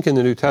I think in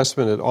the New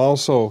Testament, it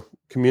also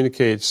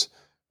communicates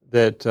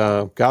that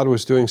God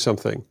was doing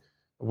something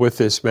with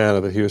this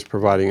manna that he was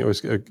providing. It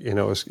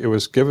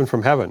was given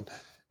from heaven.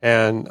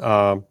 And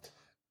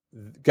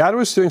God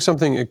was doing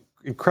something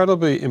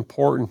incredibly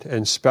important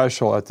and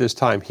special at this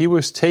time. He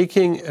was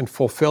taking and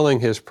fulfilling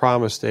his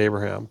promise to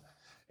Abraham.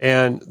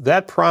 And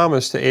that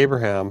promise to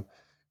Abraham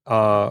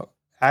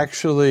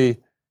actually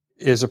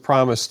is a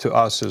promise to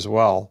us as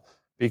well,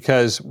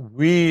 because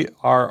we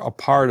are a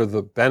part of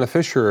the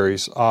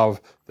beneficiaries of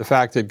the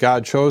fact that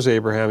God chose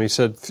Abraham. He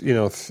said,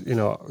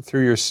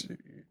 through your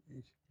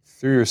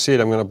seed,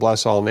 I'm going to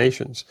bless all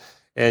nations.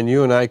 And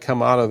you and I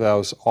come out of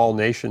those all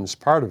nations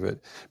part of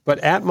it. But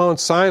at Mount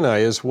Sinai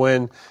is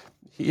when,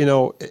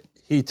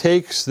 he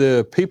takes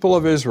the people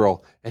of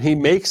Israel and he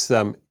makes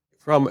them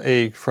from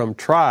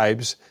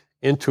tribes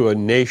into a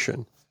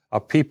nation, a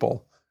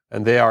people,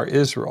 and they are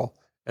Israel.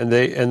 And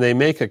they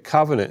make a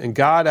covenant. And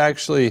God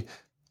actually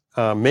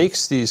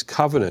makes these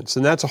covenants.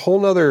 And there's a whole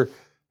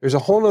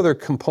nother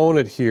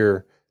component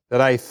here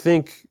that I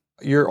think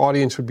your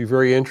audience would be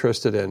very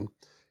interested in,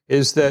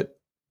 is that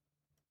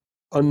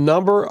a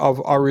number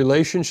of our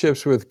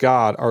relationships with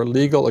God are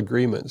legal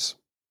agreements.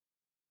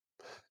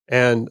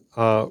 And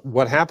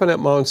what happened at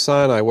Mount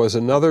Sinai was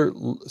another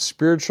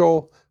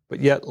spiritual but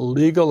yet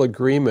legal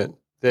agreement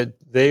that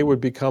they would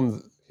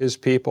become his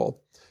people.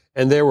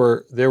 And there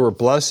were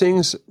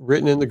blessings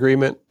written in the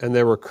agreement, and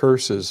there were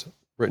curses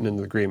written in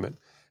the agreement.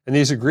 And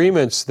these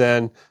agreements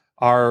then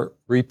are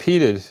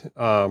repeated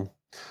or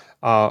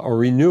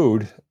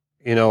renewed,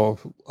 when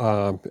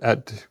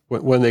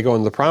they go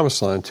into the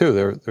Promised Land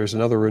too. There's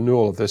another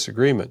renewal of this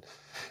agreement.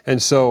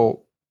 And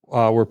so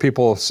where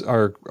people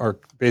are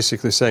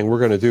basically saying, we're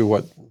going to do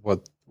what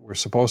we're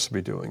supposed to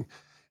be doing.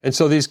 And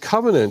so these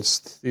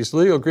covenants, these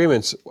legal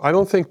agreements, I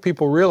don't think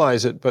people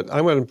realize it, but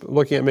I'm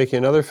looking at making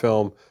another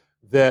film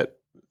that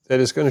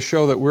is going to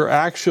show that we're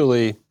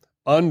actually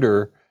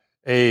we're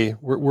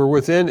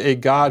within a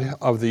God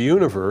of the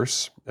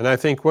universe. And I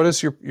think, what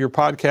is your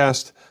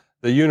podcast,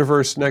 The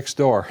Universe Next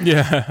Door?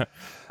 Yeah.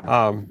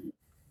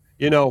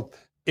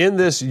 In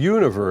this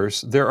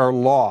universe, there are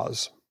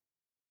laws.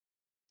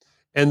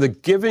 And the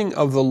giving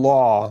of the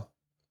law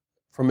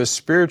from a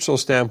spiritual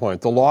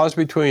standpoint, the laws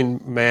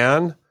between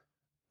man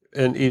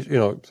and,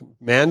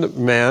 man to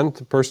man,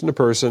 person to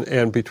person,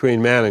 and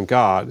between man and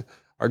God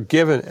are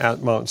given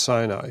at Mount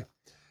Sinai.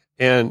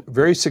 And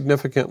very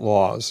significant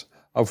laws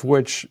of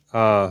which,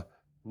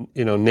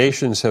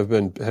 nations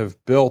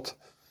have built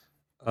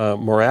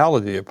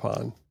morality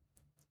upon.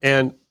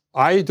 And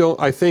I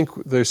think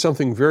there's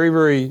something very,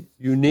 very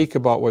unique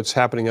about what's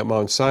happening at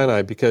Mount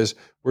Sinai, because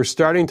we're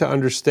starting to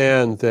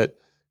understand that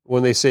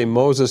when they say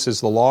Moses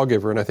is the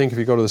lawgiver, and I think if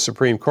you go to the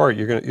Supreme Court,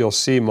 you'll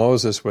see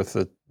Moses with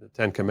the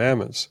Ten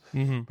Commandments.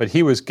 Mm-hmm. But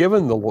he was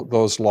given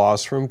those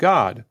laws from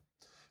God,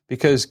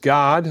 because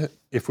God,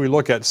 if we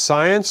look at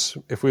science,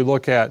 if we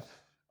look at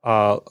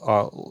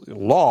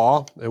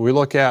law, and we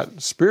look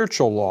at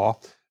spiritual law,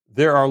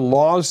 there are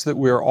laws that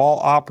we're all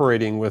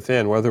operating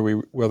within, whether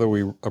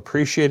we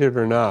appreciate it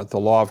or not. The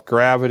law of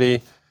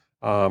gravity.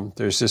 I'm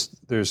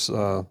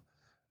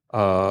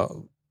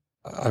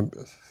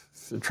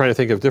trying to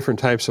think of different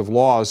types of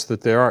laws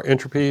that there are.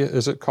 Entropy,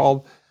 is it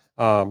called?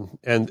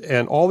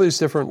 And all these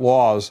different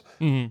laws.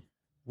 Mm-hmm.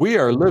 We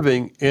are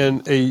living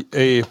in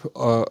a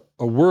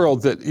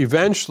world that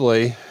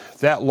eventually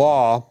that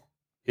law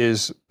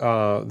is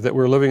that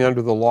we're living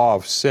under the law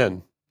of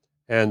sin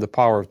and the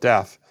power of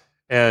death.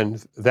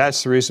 And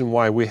that's the reason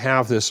why we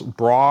have this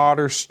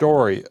broader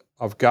story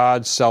of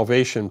God's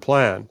salvation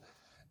plan.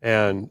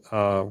 And,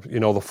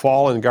 the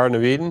fall in the Garden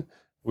of Eden,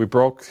 we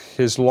broke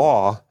his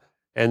law,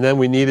 and then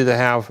we needed to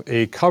have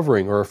a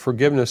covering or a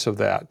forgiveness of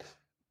that.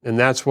 And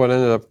that's what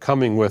ended up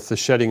coming with the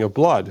shedding of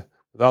blood.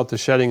 Without the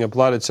shedding of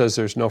blood, it says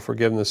there's no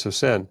forgiveness of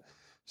sin.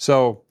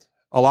 So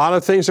a lot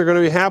of things are going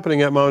to be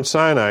happening at Mount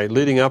Sinai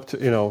leading up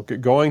to,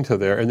 going to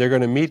there, and they're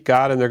going to meet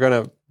God, and they're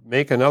going to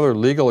make another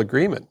legal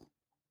agreement.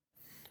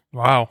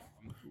 Wow.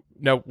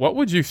 Now, what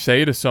would you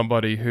say to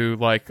somebody who,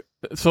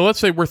 so let's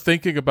say we're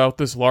thinking about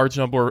this large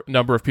number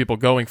of people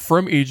going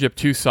from Egypt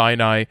to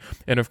Sinai,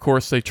 and of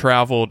course they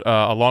traveled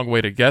a long way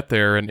to get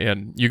there,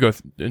 and you go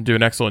and do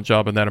an excellent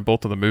job in that in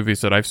both of the movies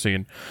that I've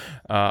seen.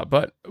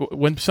 But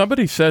when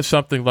somebody says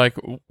something like,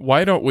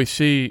 why don't we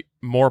see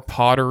more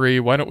pottery?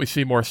 Why don't we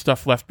see more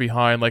stuff left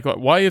behind?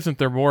 Why isn't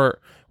there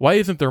more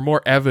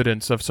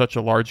evidence of such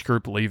a large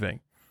group leaving?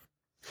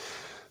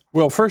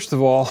 Well, first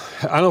of all,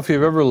 I don't know if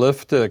you've ever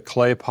lifted a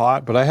clay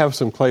pot, but I have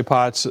some clay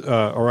pots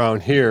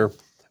around here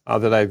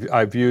that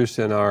I've used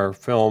in our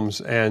films,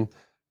 and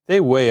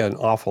they weigh an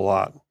awful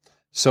lot.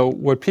 So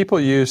what people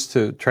use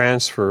to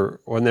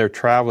transfer when they're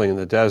traveling in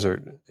the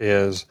desert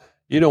is,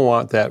 you don't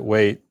want that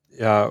weight.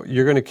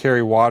 You're going to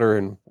carry water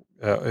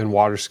in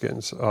water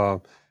skins.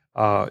 You're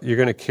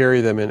going to carry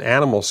them in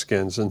animal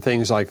skins and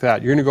things like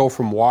that. You're going to go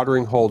from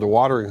watering hole to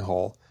watering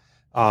hole.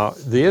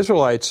 The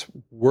Israelites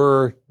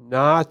were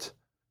not...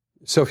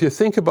 So if you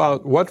think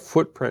about what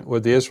footprint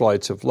would the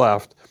Israelites have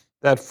left,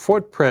 that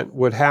footprint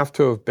would have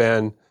to have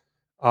been,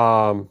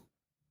 the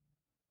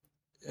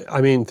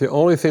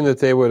only thing that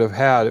they would have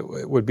had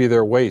would be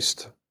their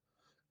waste.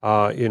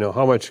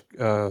 How much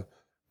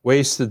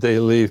waste did they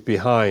leave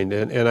behind?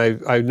 And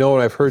I know,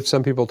 and I've heard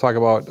some people talk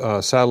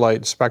about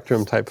satellite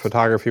spectrum type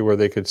photography where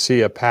they could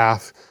see a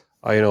path,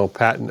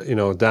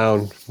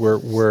 down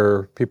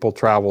where people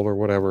traveled or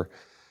whatever.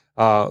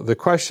 The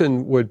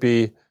question would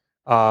be,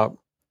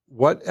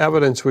 what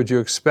evidence would you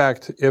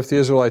expect if the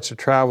Israelites are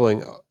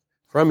traveling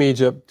from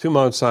Egypt to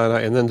Mount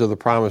Sinai and then to the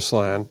Promised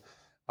Land?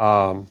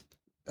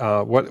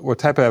 What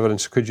type of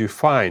evidence could you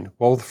find?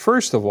 Well,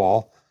 first of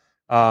all,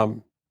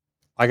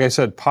 like I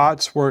said,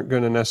 pots weren't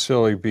going to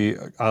necessarily be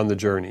on the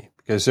journey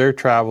because they're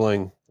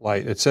traveling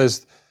light. It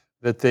says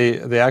that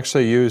they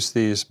actually used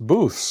these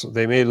booths.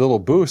 They made little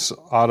booths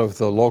out of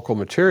the local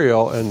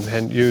material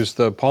and used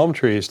the palm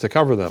trees to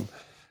cover them.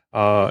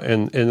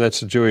 And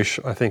that's a Jewish,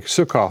 I think,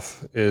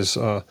 Sukkoth is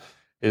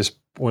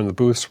when the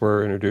booths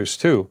were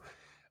introduced too.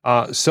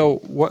 So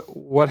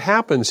what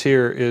happens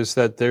here is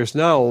that there's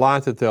not a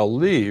lot that they'll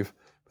leave.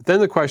 But then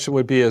the question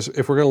would be, is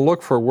if we're going to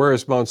look for where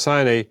is Mount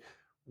Sinai,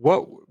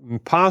 what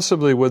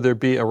possibly would there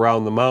be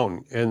around the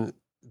mountain? And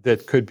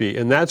that could be.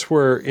 And that's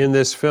where in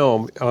this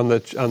film, on the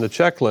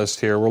checklist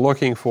here, we're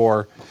looking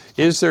for,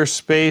 is there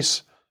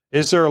space,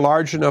 is there a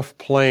large enough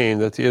plain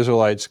that the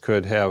Israelites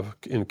could have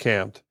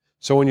encamped?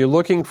 So when you're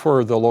looking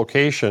for the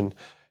location,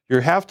 you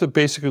have to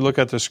basically look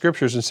at the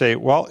scriptures and say,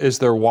 well, is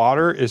there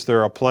water? Is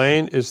there a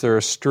plain? Is there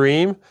a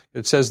stream?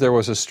 It says there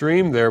was a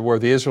stream there where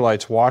the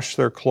Israelites washed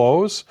their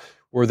clothes,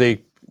 where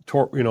they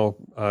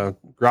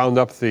ground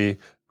up the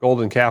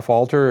golden calf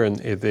altar and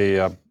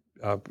they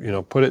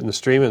put it in the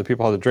stream and the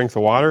people had to drink the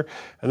water.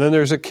 And then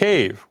there's a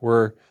cave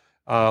where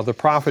the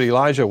prophet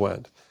Elijah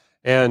went.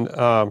 And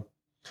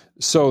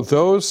so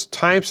those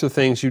types of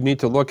things you need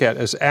to look at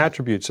as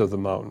attributes of the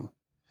mountain.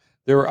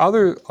 There were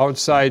other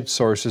outside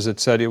sources that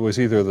said it was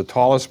either the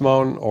tallest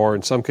mountain or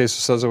in some cases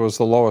says it was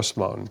the lowest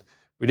mountain.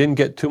 We didn't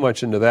get too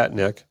much into that,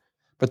 Nick.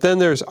 But then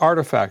there's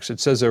artifacts.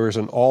 It says there was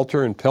an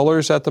altar and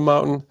pillars at the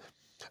mountain,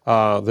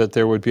 that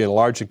there would be a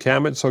large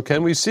encampment. So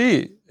can we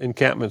see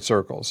encampment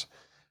circles?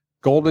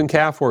 Golden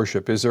calf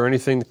worship, is there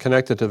anything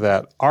connected to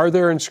that? Are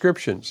there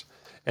inscriptions?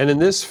 And in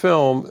this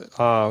film,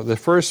 the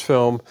first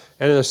film,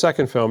 and in the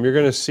second film, you're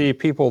going to see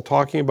people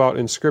talking about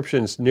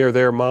inscriptions near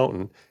their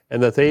mountain,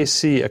 and that they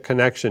see a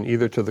connection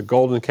either to the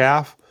golden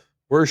calf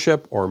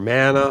worship or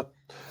manna,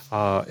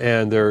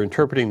 and they're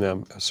interpreting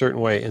them a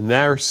certain way. And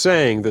they're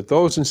saying that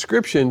those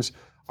inscriptions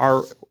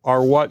are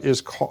what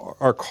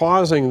are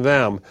causing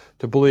them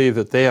to believe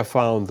that they have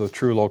found the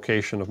true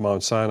location of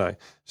Mount Sinai.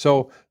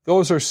 So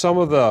those are some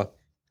of the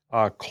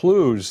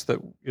clues that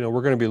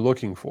we're going to be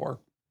looking for.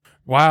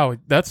 Wow,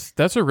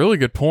 that's a really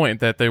good point,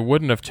 that they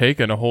wouldn't have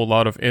taken a whole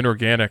lot of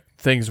inorganic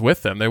things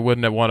with them. They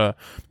wouldn't have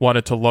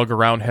wanted to lug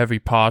around heavy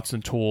pots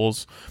and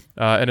tools,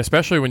 and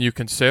especially when you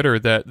consider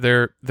that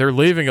they're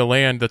leaving a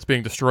land that's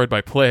being destroyed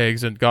by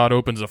plagues, and God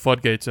opens the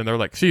floodgates, and they're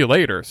like, "See you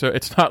later." So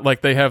it's not like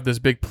they have this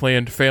big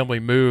planned family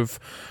move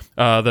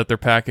that they're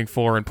packing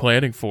for and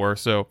planning for.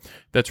 So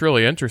that's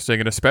really interesting,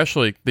 and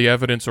especially the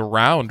evidence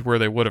around where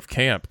they would have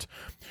camped.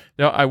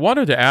 Now, I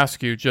wanted to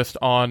ask you just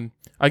on,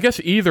 I guess,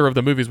 either of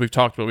the movies we've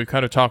talked about. We've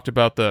kind of talked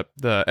about the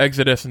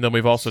Exodus, and then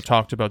we've also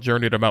talked about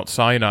Journey to Mount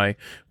Sinai.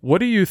 What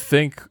do you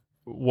think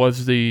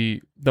was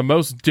the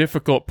most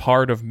difficult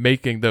part of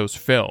making those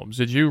films?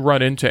 Did you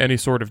run into any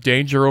sort of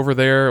danger over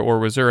there, or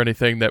was there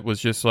anything that was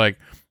just like,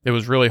 it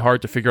was really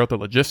hard to figure out the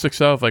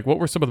logistics of? Like, what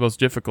were some of the most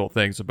difficult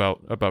things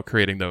about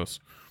creating those?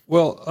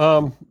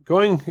 Well,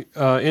 going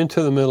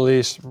into the Middle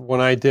East, when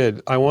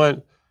I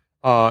went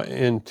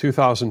in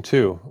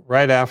 2002,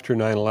 right after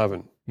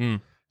 9/11.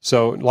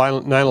 So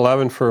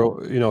 9/11,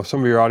 for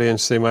some of your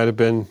audience, they might have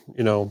been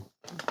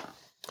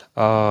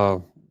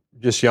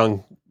just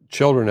young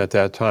children at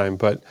that time.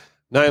 But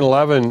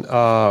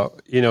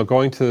 9/11,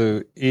 going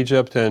to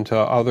Egypt and to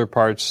other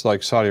parts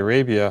like Saudi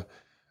Arabia,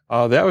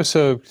 that was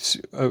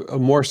a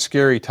more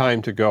scary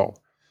time to go,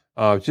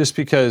 just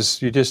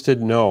because you just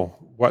didn't know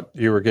what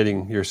you were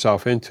getting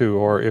yourself into,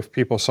 or if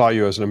people saw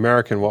you as an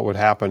American, what would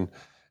happen.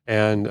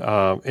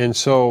 And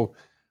so,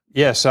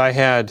 yes, I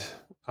had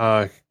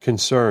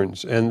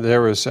concerns, and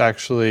there was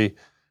actually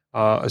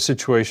a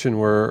situation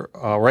where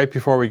right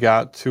before we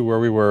got to where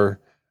we were,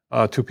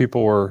 two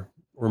people were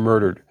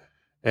murdered,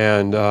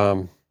 and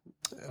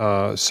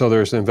so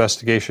there's an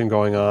investigation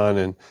going on,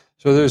 and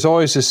so there's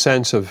always a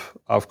sense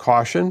of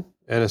caution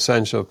and a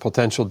sense of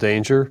potential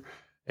danger,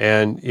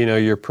 and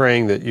you're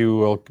praying that you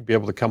will be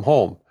able to come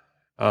home,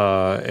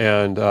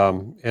 and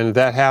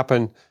that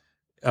happened.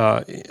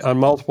 On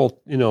multiple,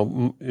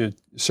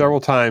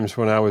 several times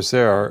when I was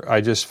there,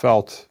 I just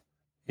felt,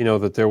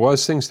 that there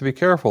was things to be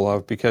careful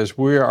of, because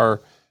we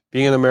are,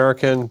 being an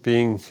American,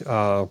 being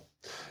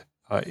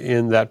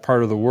in that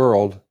part of the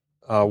world,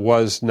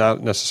 was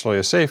not necessarily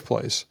a safe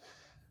place.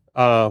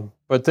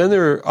 But then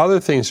there are other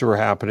things that were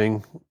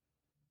happening,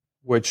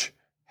 which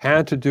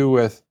had to do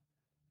with,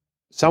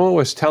 someone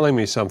was telling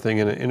me something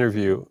in an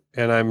interview,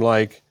 and I'm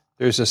like,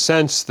 there's a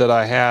sense that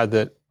I had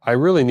that I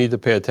really need to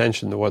pay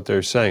attention to what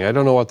they're saying. I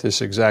don't know what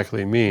this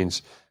exactly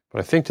means, but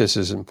I think this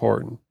is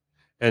important.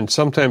 And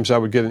sometimes I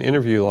would get an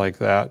interview like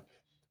that,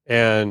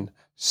 and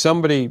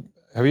somebody,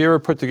 have you ever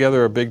put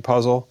together a big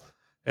puzzle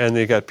and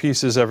they got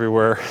pieces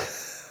everywhere?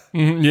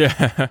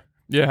 Yeah,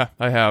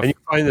 I have. And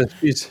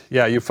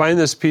you find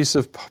this piece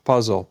of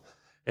puzzle,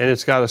 and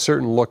it's got a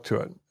certain look to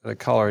it, a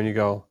color, and you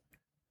go,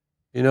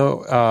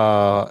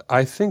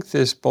 I think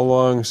this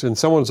belongs, and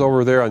someone's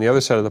over there on the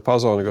other side of the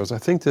puzzle, and it goes, I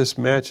think this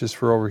matches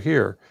for over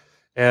here.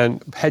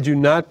 And had you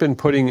not been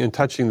putting and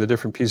touching the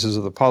different pieces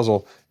of the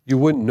puzzle, you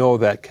wouldn't know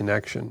that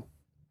connection.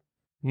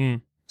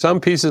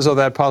 Some pieces of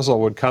that puzzle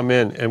would come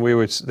in, and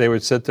they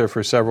would sit there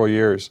for several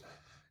years,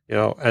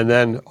 and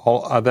then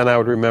I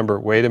would remember,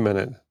 wait a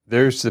minute,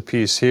 there's the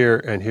piece here,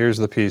 and here's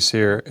the piece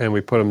here, and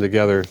we put them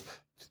together,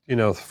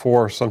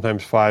 4,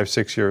 sometimes 5,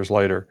 6 years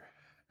later.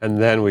 And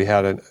then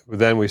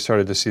we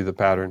started to see the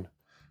pattern.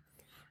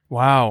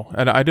 Wow.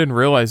 And I didn't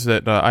realize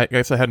that, I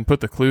guess I hadn't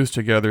put the clues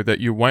together, that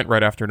you went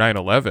right after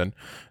 9/11.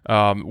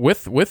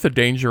 With the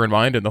danger in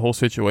mind and the whole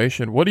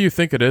situation, what do you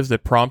think it is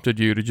that prompted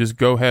you to just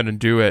go ahead and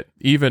do it,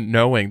 even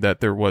knowing that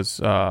there was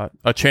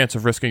a chance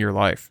of risking your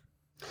life?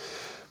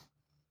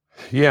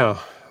 Yeah.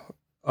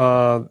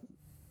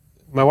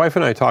 My wife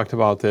and I talked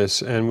about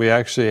this, and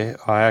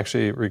I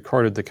actually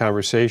recorded the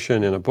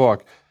conversation in a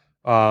book.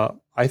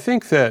 I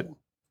think that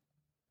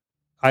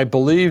I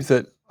believe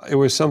that it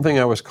was something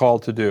I was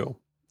called to do.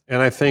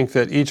 And I think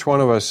that each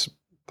one of us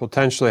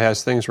potentially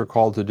has things we're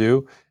called to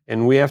do,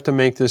 and we have to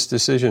make this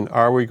decision.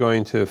 Are we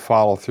going to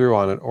follow through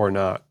on it or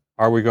not?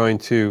 Are we going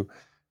to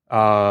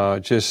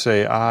just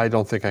say, I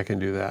don't think I can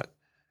do that?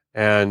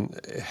 And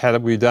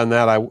had we done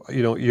that,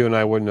 you and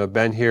I wouldn't have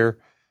been here.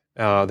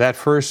 That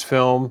first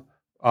film,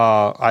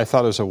 I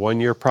thought it was a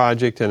 1-year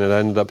project, and it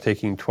ended up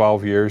taking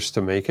 12 years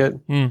to make it.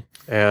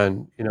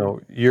 And,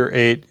 year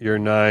 8, year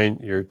 9,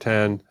 year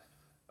 10,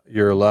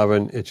 year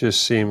 11, it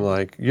just seemed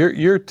like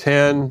year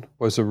 10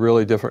 was a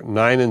really different.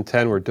 9 and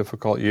 10 were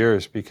difficult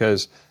years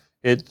because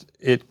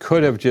it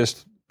could have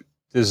just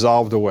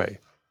dissolved away.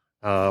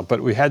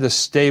 But we had to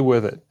stay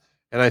with it.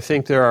 And I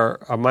think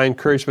my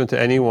encouragement to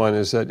anyone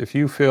is that if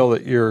you feel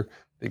that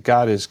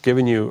God has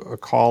given you a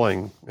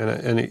calling,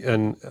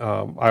 and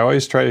I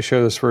always try to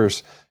share this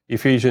verse,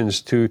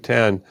 Ephesians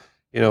 2:10,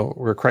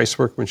 we're Christ's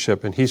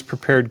workmanship, and He's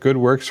prepared good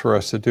works for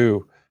us to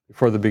do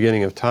before the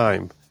beginning of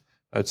time.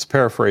 It's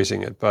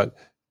paraphrasing it, but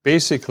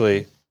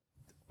basically,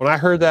 when I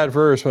heard that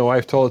verse, my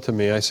wife told it to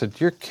me, I said,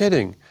 "You're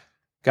kidding.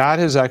 God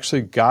has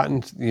actually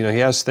He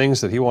has things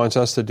that He wants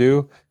us to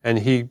do, and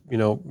He,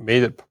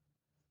 made it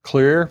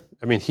clear.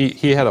 I mean,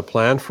 He had a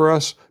plan for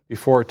us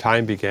before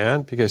time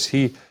began because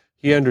He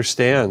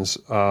understands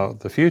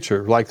the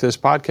future, like this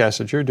podcast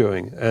that you're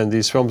doing and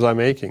these films I'm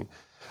making.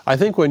 I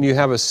think when you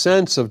have a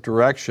sense of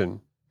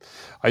direction,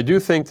 I do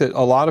think that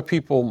a lot of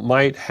people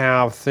might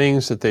have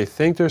things that they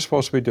think they're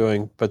supposed to be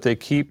doing, but they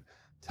keep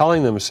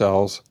telling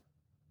themselves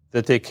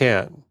that they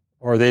can't,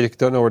 or they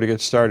don't know where to get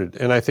started.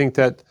 And I think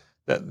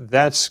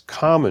that's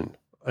common.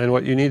 And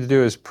what you need to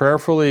do is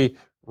prayerfully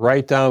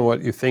write down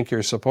what you think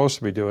you're supposed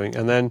to be doing,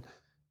 and then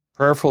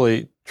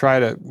prayerfully try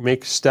to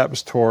make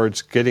steps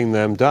towards getting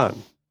them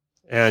done.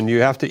 And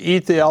you have to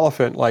eat the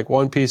elephant like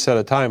one piece at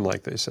a time,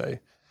 like they say.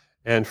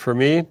 And for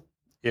me,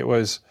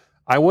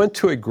 I went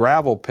to a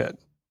gravel pit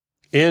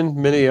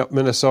in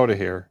Minnesota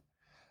here,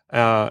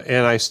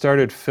 and I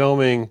started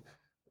filming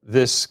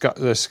this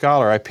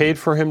scholar. I paid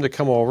for him to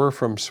come over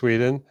from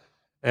Sweden,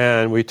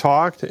 and we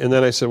talked, and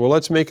then I said, well,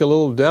 let's make a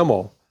little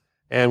demo.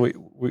 And we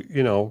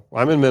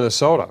I'm in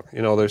Minnesota.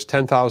 There's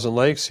 10,000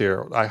 lakes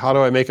here. How do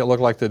I make it look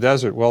like the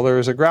desert? Well, there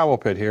was a gravel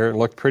pit here. It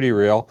looked pretty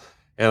real.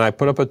 And I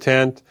put up a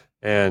tent,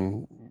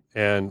 and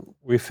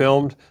we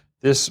filmed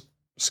this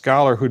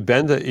scholar who'd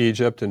been to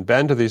Egypt and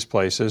been to these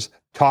places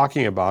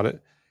talking about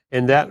it.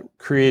 And that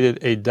created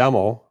a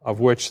demo of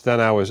which then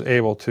I was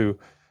able to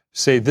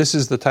say, this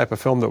is the type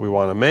of film that we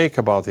want to make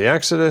about the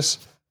Exodus.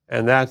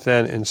 And that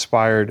then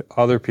inspired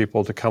other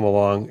people to come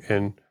along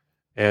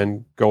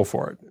and go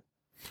for it.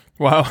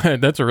 Wow,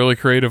 that's a really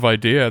creative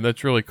idea.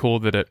 That's really cool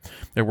that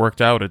it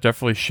worked out. It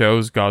definitely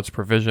shows God's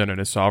provision and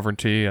His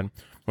sovereignty, and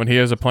when He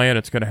has a plan,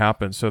 it's going to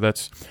happen. So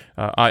that's,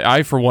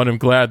 I for one am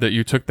glad that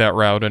you took that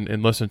route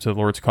and listened to the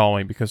Lord's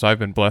calling, because I've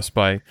been blessed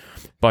by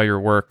your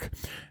work.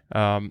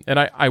 And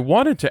I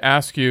wanted to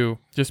ask you,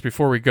 just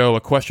before we go,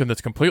 a question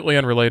that's completely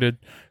unrelated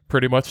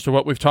pretty much to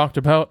what we've talked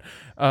about.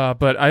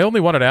 But I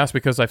only wanted to ask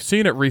because I've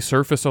seen it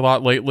resurface a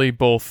lot lately,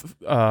 both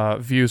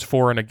views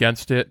for and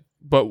against it.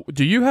 But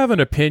do you have an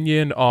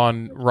opinion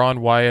on Ron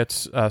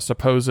Wyatt's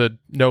supposed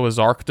Noah's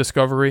Ark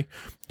discovery?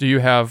 Do you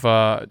have,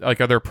 are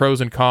there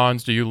pros and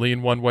cons? Do you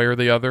lean one way or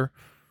the other?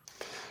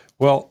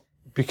 Well,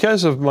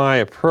 because of my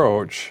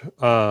approach,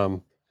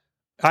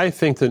 I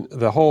think that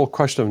the whole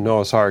question of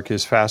Noah's Ark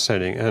is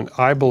fascinating. And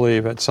I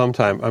believe at some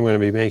time I'm going to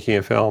be making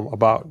a film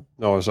about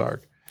Noah's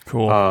Ark.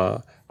 Cool.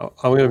 I'm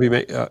going to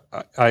be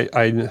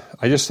I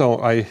just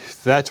don't,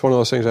 that's one of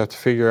those things I have to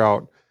figure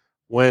out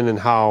when and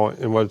how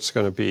and what it's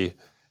going to be.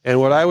 And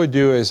what I would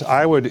do is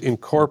I would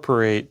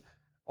incorporate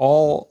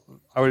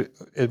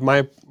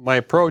my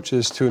approach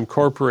is to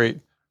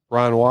incorporate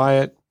Ron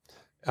Wyatt,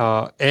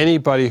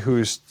 anybody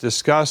who's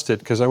discussed it,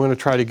 because I'm going to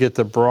try to get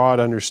the broad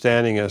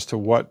understanding as to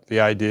what the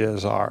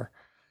ideas are.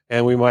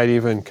 And we might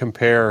even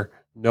compare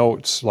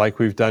notes like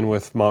we've done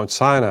with Mount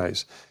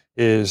Sinai's,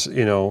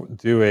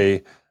 do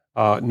a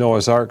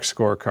Noah's Ark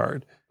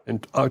scorecard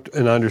and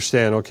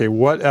understand, okay,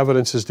 what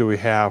evidences do we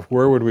have?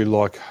 Where would we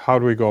look? How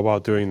do we go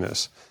about doing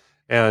this?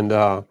 And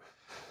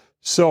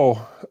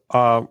so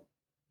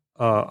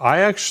I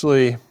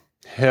actually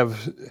have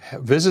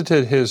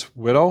visited his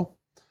widow,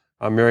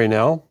 Mary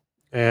Nell,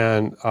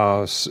 and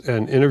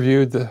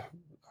interviewed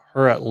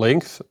her at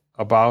length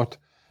about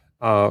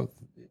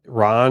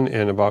Ron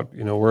and about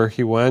where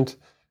he went.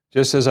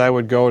 Just as I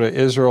would go to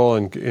Israel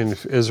and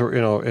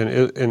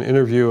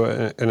interview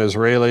an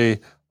Israeli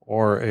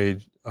or a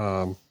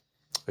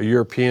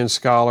European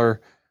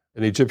scholar,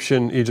 an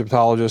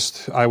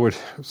Egyptologist, I want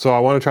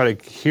to try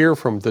to hear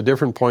from the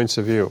different points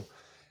of view.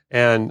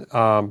 And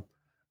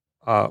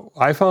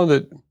I found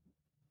it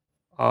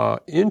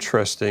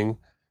interesting.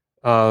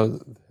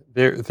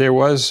 There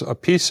was a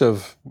piece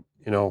of,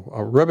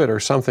 a ribbit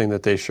or something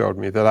that they showed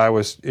me that I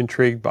was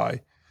intrigued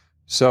by.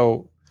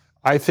 So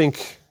I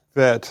think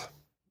that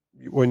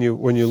when you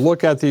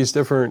look at these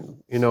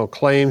different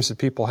claims that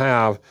people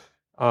have,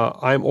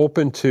 I'm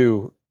open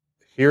to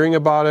hearing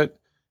about it,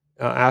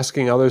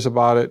 asking others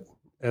about it,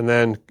 and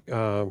then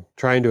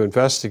trying to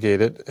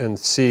investigate it and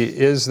see,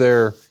 is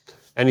there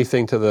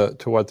anything to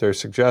what they're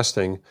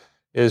suggesting?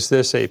 Is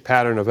this a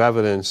pattern of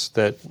evidence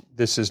that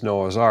this is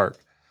Noah's Ark?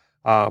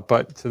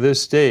 But to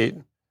this date,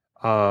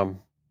 I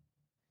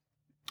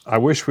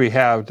wish we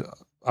had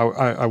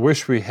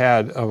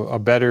a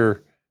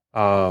better.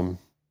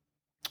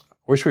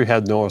 Wish we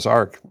had Noah's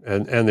Ark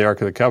and the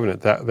Ark of the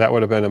Covenant. That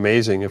would have been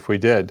amazing if we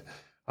did,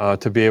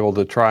 to be able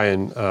to try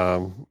and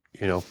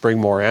bring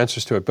more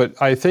answers to it.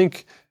 But I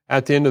think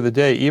at the end of the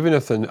day, even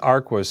if the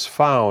Ark was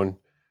found,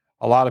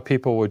 a lot of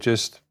people would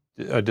just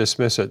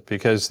dismiss it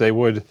because they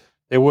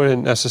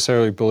wouldn't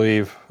necessarily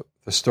believe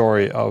the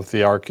story of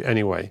the Ark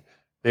anyway.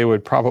 They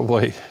would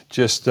probably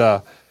just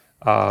go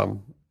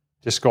on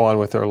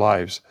with their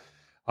lives.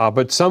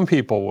 But some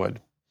people would.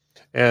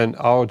 And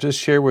I'll just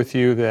share with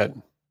you that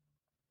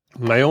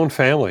my own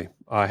family,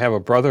 I have a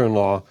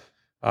brother-in-law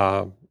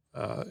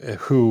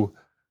who,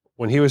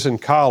 when he was in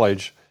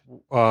college,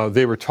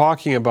 they were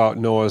talking about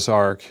Noah's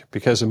Ark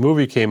because a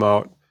movie came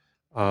out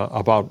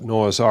about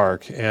Noah's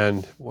Ark.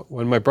 And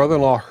when my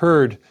brother-in-law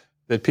heard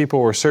that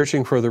people were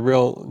searching for the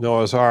real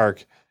Noah's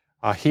Ark,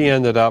 he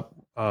ended up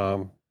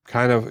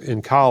kind of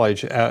in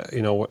college,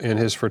 in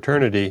his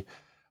fraternity,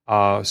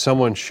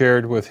 someone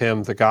shared with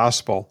him the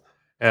gospel.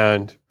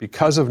 And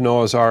because of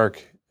Noah's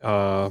Ark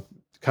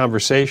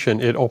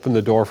conversation, it opened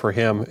the door for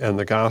him and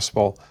the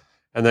gospel.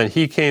 And then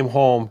he came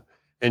home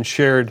and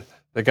shared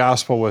the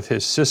gospel with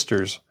his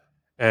sisters,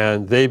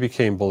 and they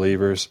became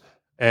believers.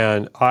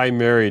 And I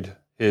married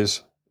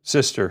his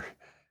sister.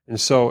 And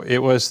so it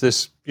was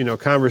this,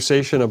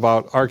 conversation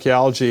about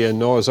archaeology and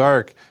Noah's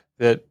Ark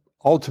that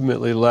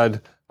ultimately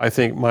led, I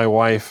think, my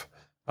wife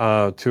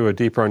to a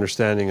deeper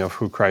understanding of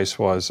who Christ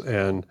was.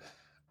 And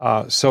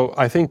so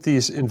I think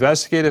these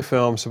investigative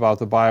films about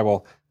the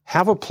Bible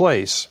have a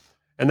place.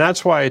 And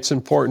that's why it's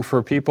important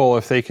for people,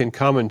 if they can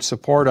come and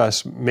support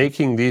us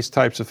making these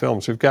types of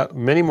films. We've got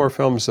many more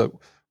films that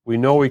we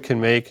know we can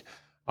make,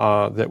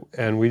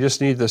 and we just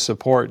need the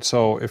support.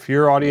 So if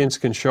your audience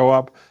can show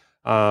up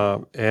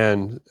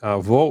and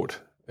vote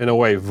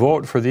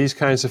for these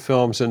kinds of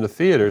films in the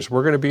theaters.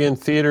 We're going to be in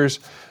theaters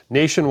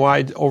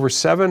nationwide, over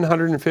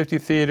 750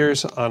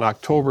 theaters on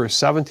October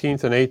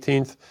 17th and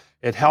 18th.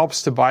 It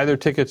helps to buy their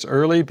tickets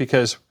early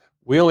because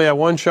we only have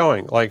one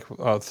showing, like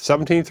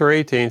 17th or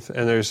 18th,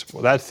 and there's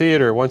that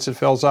theater, once it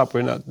fills up,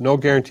 no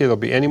guarantee there'll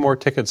be any more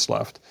tickets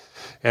left.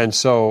 And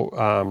so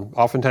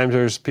oftentimes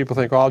there's people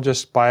think, well, I'll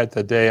just buy it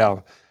the day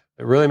of.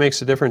 It really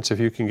makes a difference if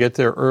you can get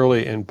there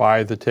early and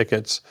buy the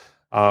tickets.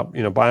 Buy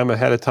them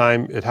ahead of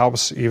time. It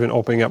helps even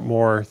opening up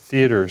more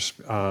theaters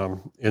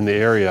in the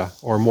area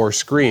or more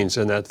screens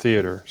in that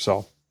theater.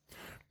 So.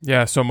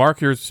 Yeah, so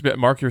mark your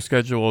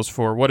schedules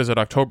for,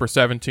 October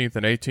 17th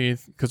and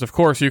 18th? Because, of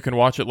course, you can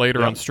watch it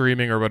later on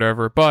streaming or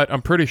whatever, but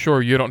I'm pretty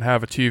sure you don't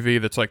have a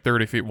TV that's like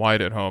 30 feet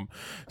wide at home.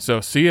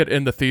 So see it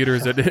in the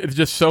theaters. It's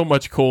just so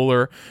much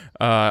cooler.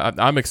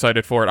 I'm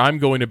excited for it. I'm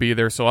going to be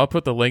there, so I'll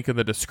put the link in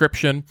the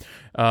description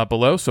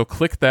below. So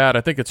click that.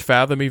 I think it's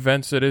Fathom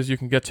Events it is. You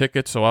can get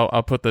tickets, so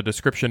I'll put the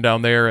description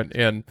down there.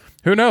 And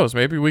who knows,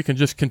 maybe we can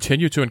just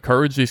continue to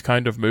encourage these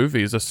kind of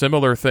movies. A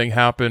similar thing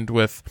happened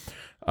with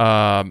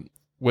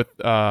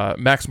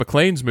Max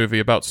McLean's movie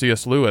about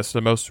C.S. Lewis,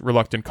 The Most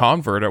Reluctant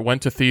Convert. It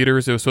went to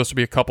theaters. It was supposed to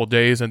be a couple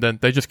days, and then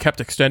they just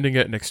kept extending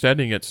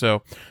it.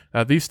 So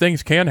these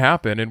things can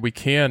happen, and we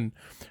can,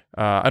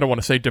 I don't want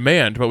to say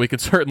demand, but we can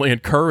certainly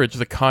encourage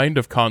the kind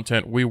of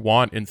content we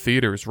want in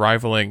theaters,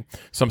 rivaling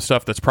some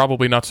stuff that's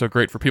probably not so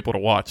great for people to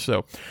watch.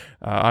 So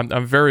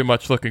I'm very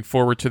much looking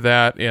forward to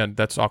that, and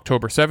that's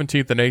October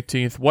 17th and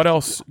 18th. What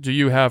else do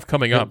you have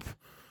coming up?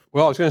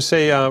 Well, I was going to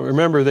say,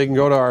 remember, they can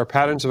go to our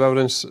Patterns of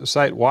Evidence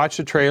site, watch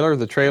the trailer.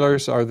 The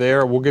trailers are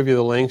there. We'll give you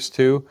the links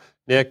too,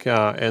 Nick,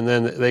 and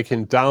then they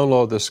can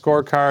download the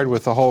scorecard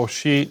with the whole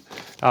sheet.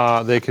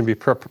 They can be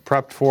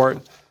prepped for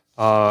it.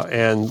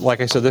 And like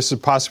I said, this is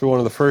possibly one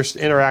of the first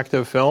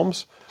interactive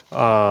films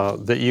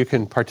that you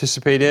can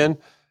participate in.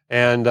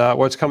 And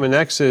what's coming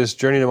next is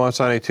Journey to Mount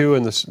Sinai 2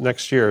 in this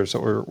next year that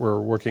we're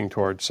working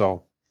towards.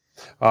 So,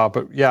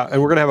 but yeah,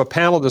 and we're going to have a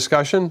panel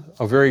discussion,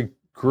 a very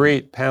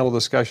great panel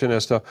discussion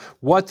as to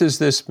what does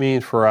this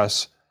mean for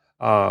us,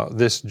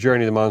 this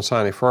journey to Mount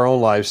Sinai, for our own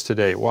lives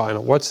today.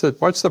 Well, what's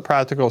the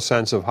practical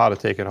sense of how to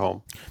take it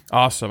home?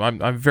 Awesome.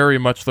 I'm very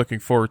much looking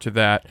forward to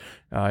that.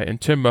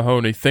 And Tim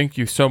Mahoney, thank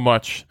you so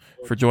much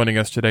for joining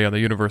us today on The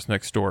Universe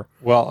Next Door.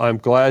 Well, I'm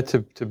glad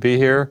to be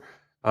here,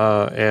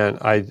 and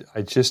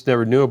I just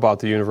never knew about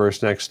The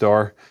Universe Next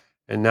Door,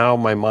 and now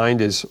my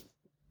mind is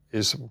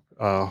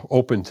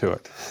open to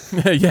it.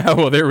 Yeah,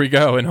 well, there we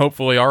go. And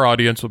hopefully our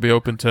audience will be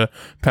open to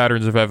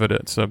Patterns of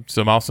Evidence.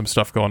 Some awesome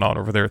stuff going on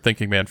over there at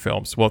Thinking Man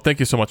Films. Well, thank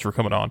you so much for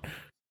coming on.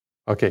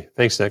 Okay,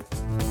 thanks, Nick.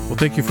 Well,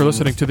 thank you for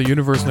listening to The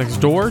Universe Next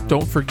Door.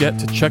 Don't forget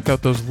to check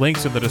out those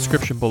links in the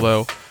description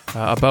below.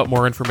 about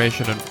more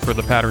information and for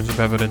the Patterns of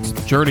Evidence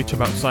Journey to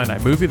Mount Sinai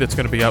movie that's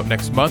going to be out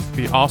next month.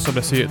 Be awesome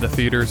to see it in the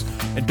theaters.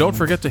 And don't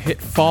forget to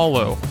hit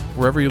follow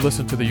wherever you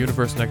listen to The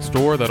Universe Next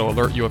Door. That'll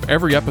alert you of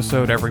every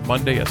episode every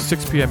Monday at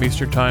 6 p.m.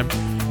 Eastern Time.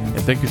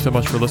 And thank you so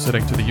much for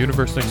listening to The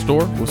Universe Next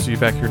Door. We'll see you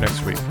back here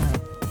next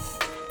week.